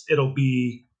 It'll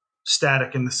be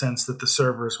static in the sense that the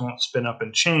servers won't spin up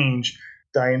and change,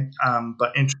 but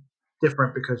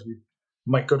different because we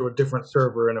might go to a different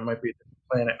server and it might be a different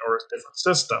planet or a different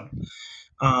system.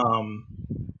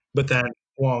 But then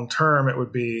long term, it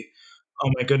would be, oh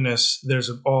my goodness, there's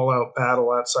an all-out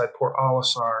battle outside Port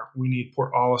Olisar. We need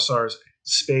Port Olisar's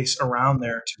space around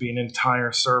there to be an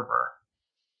entire server.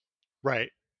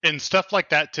 Right. And stuff like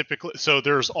that typically. So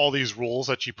there's all these rules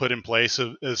that you put in place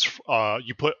as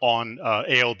you put on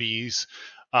ALBs,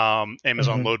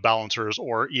 Amazon load balancers,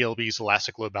 or ELBs,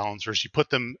 Elastic Load Balancers. You put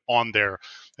them on there,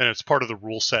 and it's part of the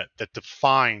rule set that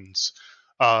defines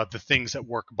the things that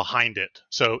work behind it.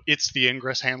 So it's the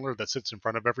ingress handler that sits in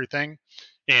front of everything,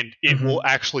 and it will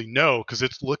actually know because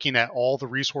it's looking at all the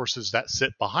resources that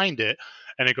sit behind it,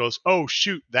 and it goes, oh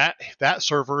shoot, that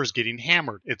server is getting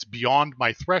hammered. It's beyond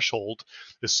my threshold.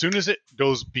 As soon as it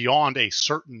goes beyond a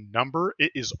certain number,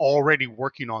 it is already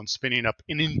working on spinning up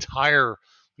an entire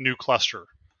new cluster.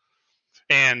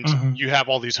 And you have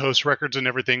all these host records and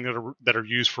everything that are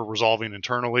used for resolving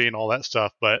internally and all that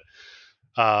stuff. But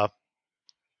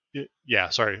yeah,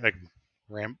 sorry,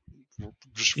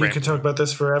 you could talk about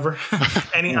this forever.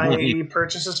 Any IAE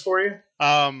purchases for you?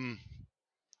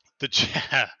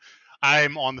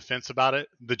 I'm on the fence about it.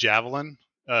 The Javelin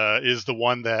is the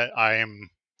one that I am,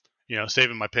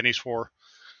 saving my pennies for.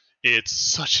 It's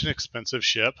such an expensive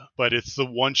ship, but it's the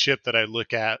one ship that I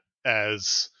look at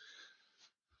as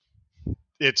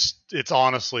it's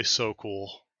honestly so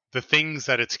cool. The things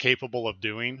that it's capable of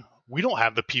doing. We don't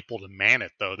have the people to man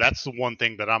it, though. That's the one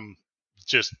thing that I'm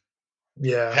just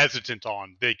hesitant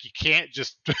on. Like, you can't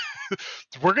just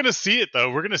we're gonna see it, though.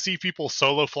 We're gonna see people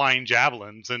solo flying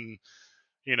javelins, and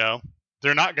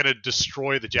they're not gonna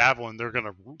destroy the javelin. They're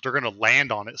gonna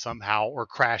land on it somehow or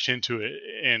crash into it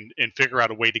and figure out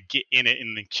a way to get in it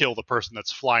and then kill the person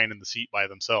that's flying in the seat by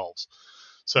themselves.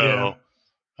 So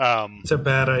it's a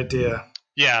bad idea.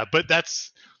 Yeah, but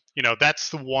that's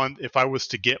the one. If I was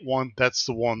to get one, that's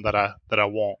the one that I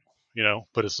want.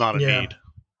 But it's not a need.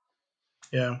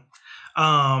 Yeah.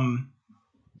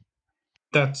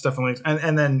 That's definitely,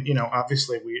 and then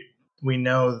obviously we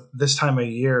know this time of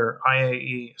year,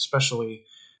 IAE especially,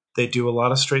 they do a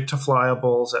lot of straight to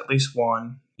flyables, at least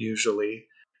one usually.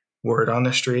 Word on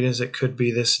the street is it could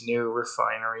be this new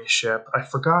refinery ship. I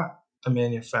forgot the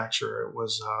manufacturer. It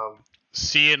was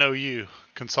CNOU,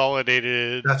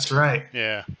 Consolidated. That's right.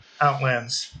 Yeah.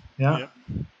 Outlands. Yeah. Yep.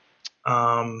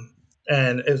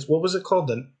 And what was it called?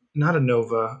 Not a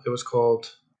Nova. It was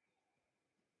called.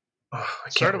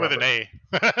 Started with an A.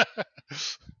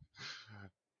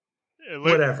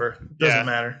 Whatever. Doesn't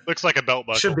matter. Looks like a belt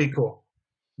buckle. Should be cool.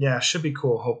 Yeah, should be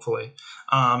cool, hopefully.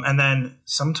 And then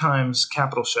sometimes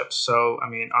capital ships. So, I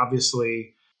mean,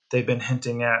 obviously, they've been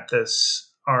hinting at this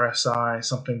RSI,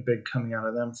 something big coming out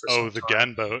of them for some the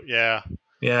time. gunboat, yeah.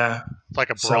 Yeah. It's like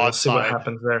a broadside. So we'll see what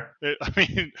happens there.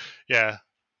 Yeah.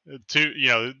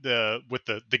 With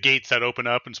the gates that open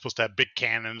up and supposed to have big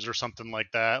cannons or something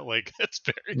like that. Like, it's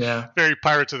very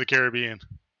Pirates of the Caribbean.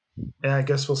 Yeah, I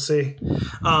guess we'll see.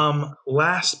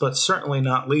 Last but certainly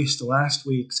not least, last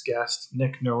week's guest,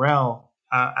 Nick Norell,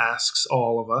 asks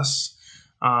all of us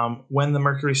when the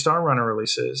Mercury Star Runner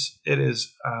releases. It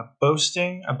is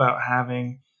boasting about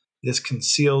having this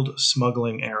concealed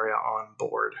smuggling area on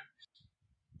board.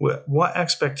 What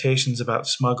expectations about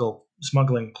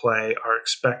smuggling play are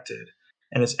expected,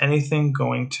 and is anything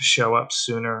going to show up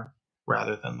sooner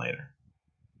rather than later?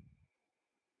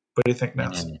 What do you think,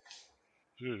 Nets?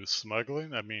 Ooh,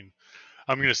 smuggling? I mean,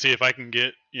 I'm going to see if I can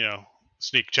get,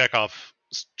 sneak check off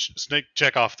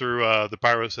through the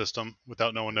pyro system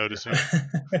without no one noticing.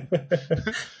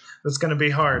 That's going to be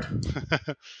hard.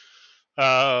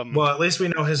 Well, at least we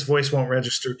know his voice won't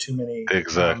register too many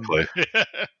Exactly.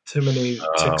 too many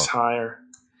ticks higher.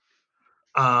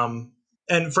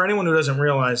 And for anyone who doesn't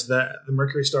realize that the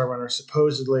Mercury Star Runner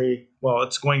supposedly, well,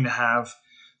 it's going to have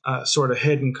sort of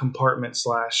hidden compartment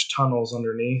 / tunnels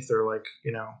underneath, or like,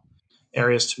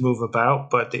 areas to move about,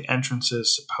 but the entrance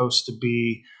is supposed to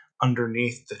be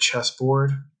underneath the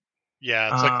chessboard.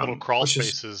 Yeah, it's like little crawl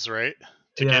spaces, right?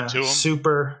 To get to them.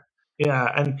 Super. Yeah,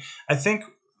 and I think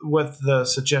what the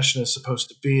suggestion is supposed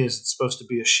to be is it's supposed to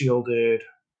be a shielded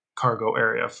cargo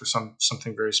area for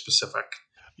something very specific.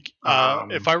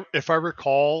 If I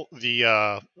recall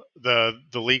the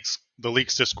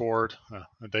leaks Discord,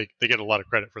 they get a lot of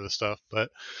credit for this stuff, but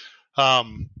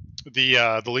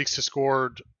the leaks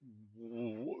Discord,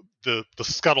 the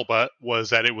scuttlebutt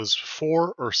was that it was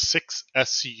 4 or 6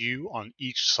 SCU on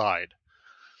each side.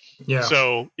 Yeah.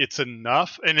 So it's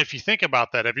enough. And if you think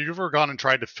about that, have you ever gone and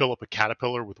tried to fill up a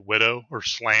Caterpillar with Widow or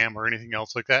Slam or anything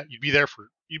else like that? You'd be there for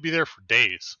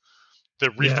days.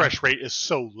 The refresh rate is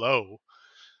so low.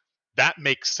 That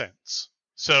makes sense.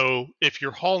 So if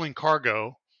you're hauling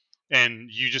cargo and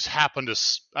you just happen to,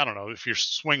 I don't know, if you're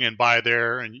swinging by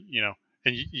there and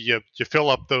you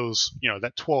fill up those,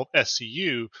 that 12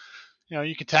 SCU,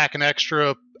 you can tack an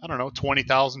extra, I don't know,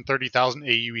 20,000, 30,000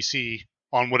 AUEC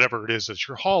on whatever it is that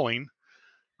you're hauling.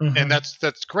 Mm-hmm. And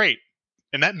that's great.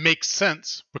 And that makes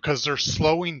sense because they're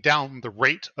slowing down the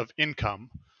rate of income.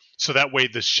 So that way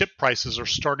the ship prices are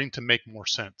starting to make more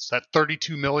sense. That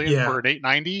 $32 million for an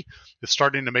 890 is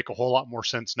starting to make a whole lot more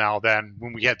sense now than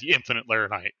when we had the Infinite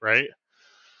Laranite, right?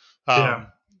 But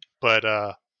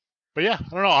yeah, I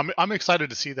don't know. I'm excited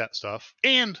to see that stuff.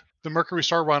 And the Mercury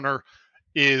Star Runner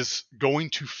is going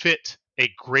to fit a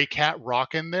Gray Cat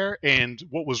rock in there. And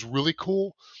what was really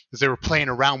cool is they were playing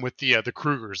around with the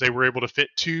Krugers. They were able to fit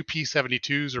 2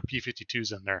 P-72s or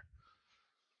P-52s in there.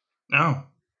 Oh,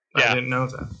 yeah. I didn't know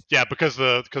that. Yeah, because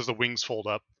the wings fold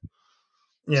up.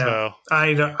 Yeah, so,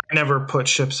 I never put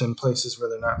ships in places where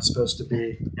they're not supposed to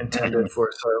be intended for,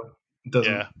 so it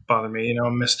doesn't bother me.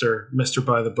 I'm Mr.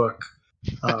 by the book.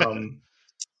 10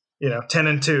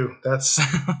 and 2. That's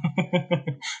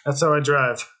that's how I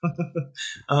drive.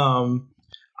 I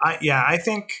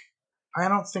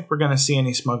don't think we're going to see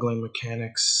any smuggling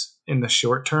mechanics in the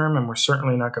short term, and we're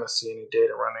certainly not going to see any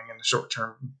data running in the short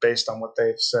term based on what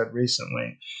they've said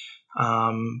recently.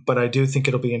 But I do think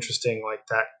it'll be interesting, like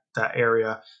that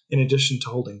area. In addition to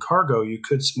holding cargo, you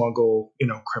could smuggle,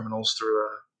 criminals through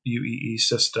a UEE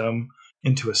system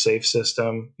into a safe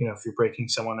system. If you're breaking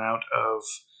someone out of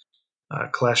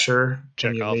Klesher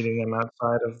and you're meeting them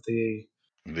outside of the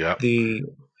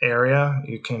area,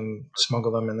 you can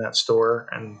smuggle them in that store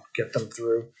and get them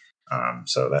through.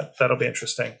 So that'll be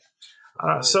interesting.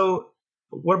 So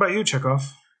what about you,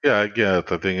 Chekhov? Yeah, I get.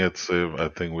 I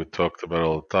think we talked about it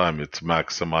all the time. It's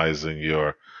maximizing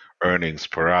your earnings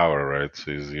per hour, right?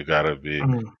 So you got to be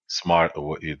smart at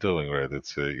what you're doing, right?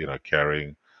 It's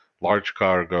carrying large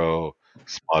cargo,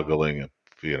 smuggling,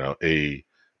 a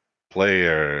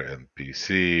player and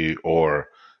PC, or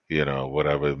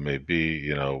whatever it may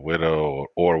be, Widow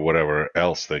or whatever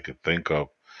else they could think of,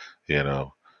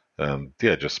 and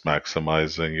just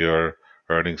maximizing your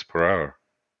earnings per hour.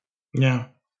 Yeah.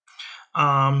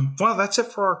 Well, that's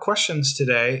it for our questions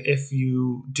today. If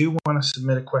you do want to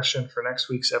submit a question for next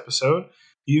week's episode,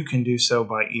 you can do so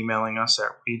by emailing us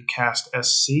at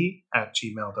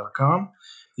readcastsc@gmail.com.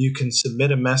 You can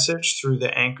submit a message through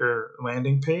the Anchor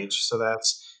landing page. So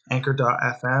that's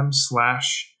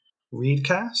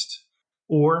anchor.fm/readcast.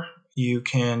 Or you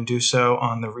can do so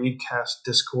on the Readcast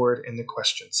Discord in the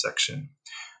questions section.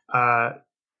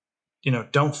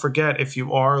 Don't forget, if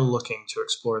you are looking to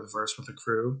explore the verse with a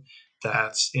crew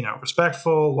that's,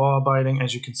 respectful, law-abiding,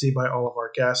 as you can see by all of our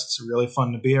guests, really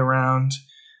fun to be around,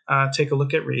 take a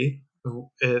look at READ.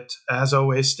 It, as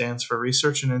always, stands for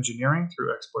Research and Engineering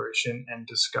through Exploration and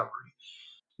Discovery.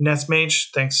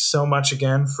 Netsmage, thanks so much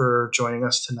again for joining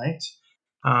us tonight.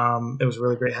 It was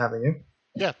really great having you.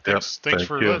 Yeah, thanks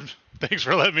for Thanks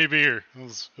for letting me be here. It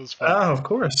was fun. Oh, of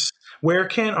course. Where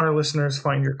can our listeners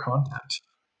find your content?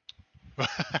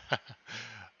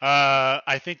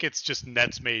 I think it's just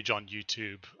Netsmage on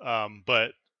YouTube.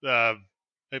 But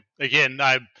again,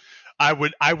 I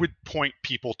would point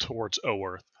people towards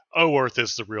Oearth. Oearth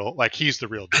is the real, like, he's the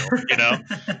real deal.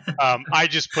 I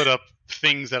just put up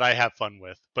things that I have fun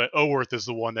with, but Oearth is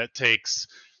the one that takes.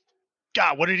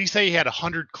 God, what did he say? He had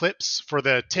 100 clips for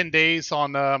the 10 days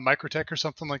on Microtech or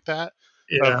something like that.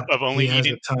 Yeah, Of only he has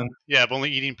eating, a ton. yeah, of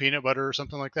only eating peanut butter or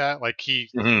something like that. Like he,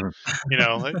 Mhm.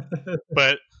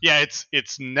 but yeah,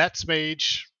 it's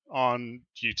Netsmage on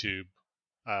YouTube.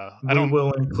 I We don't.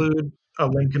 will include a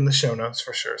link in the show notes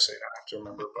for sure, so you don't have to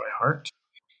remember it by heart.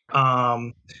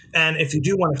 And if you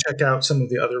do want to check out some of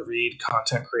the other Read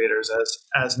content creators,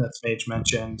 as Netsmage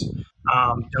mentioned,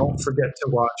 don't forget to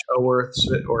watch Earth's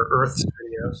videos,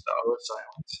 the O of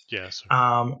Silence. Yes.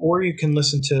 Or you can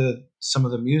listen to some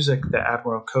of the music that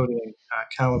Admiral Cody and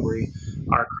Calibri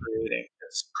are creating.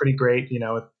 It's pretty great.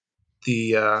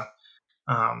 The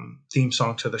theme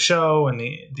song to the show and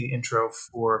the intro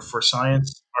for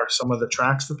Science are some of the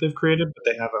tracks that they've created, but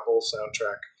they have a whole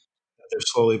soundtrack that they're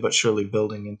slowly but surely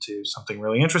building into something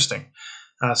really interesting.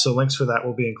 So links for that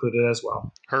will be included as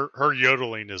well. Her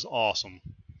yodeling is awesome.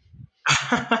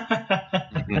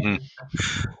 Mhm.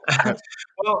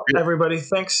 Well, everybody,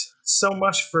 thanks so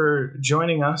much for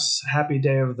joining us. Happy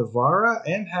Day of the Vara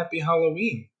and happy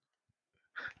Halloween.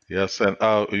 Yes, and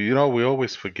we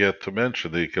always forget to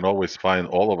mention that you can always find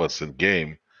all of us in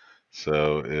game.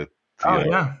 So Oh,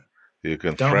 yeah. you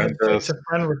can Don't friend hesitate us. to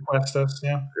friend request us.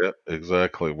 Yeah. Yeah,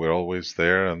 exactly. We're always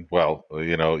there, and well,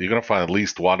 you're gonna find at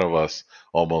least one of us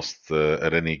almost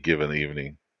at any given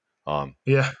evening on.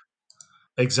 Yeah,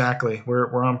 exactly.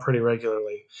 We're on pretty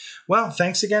regularly. Well,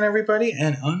 thanks again, everybody.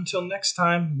 And until next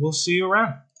time, we'll see you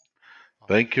around.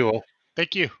 Thank you all.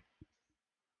 Thank you.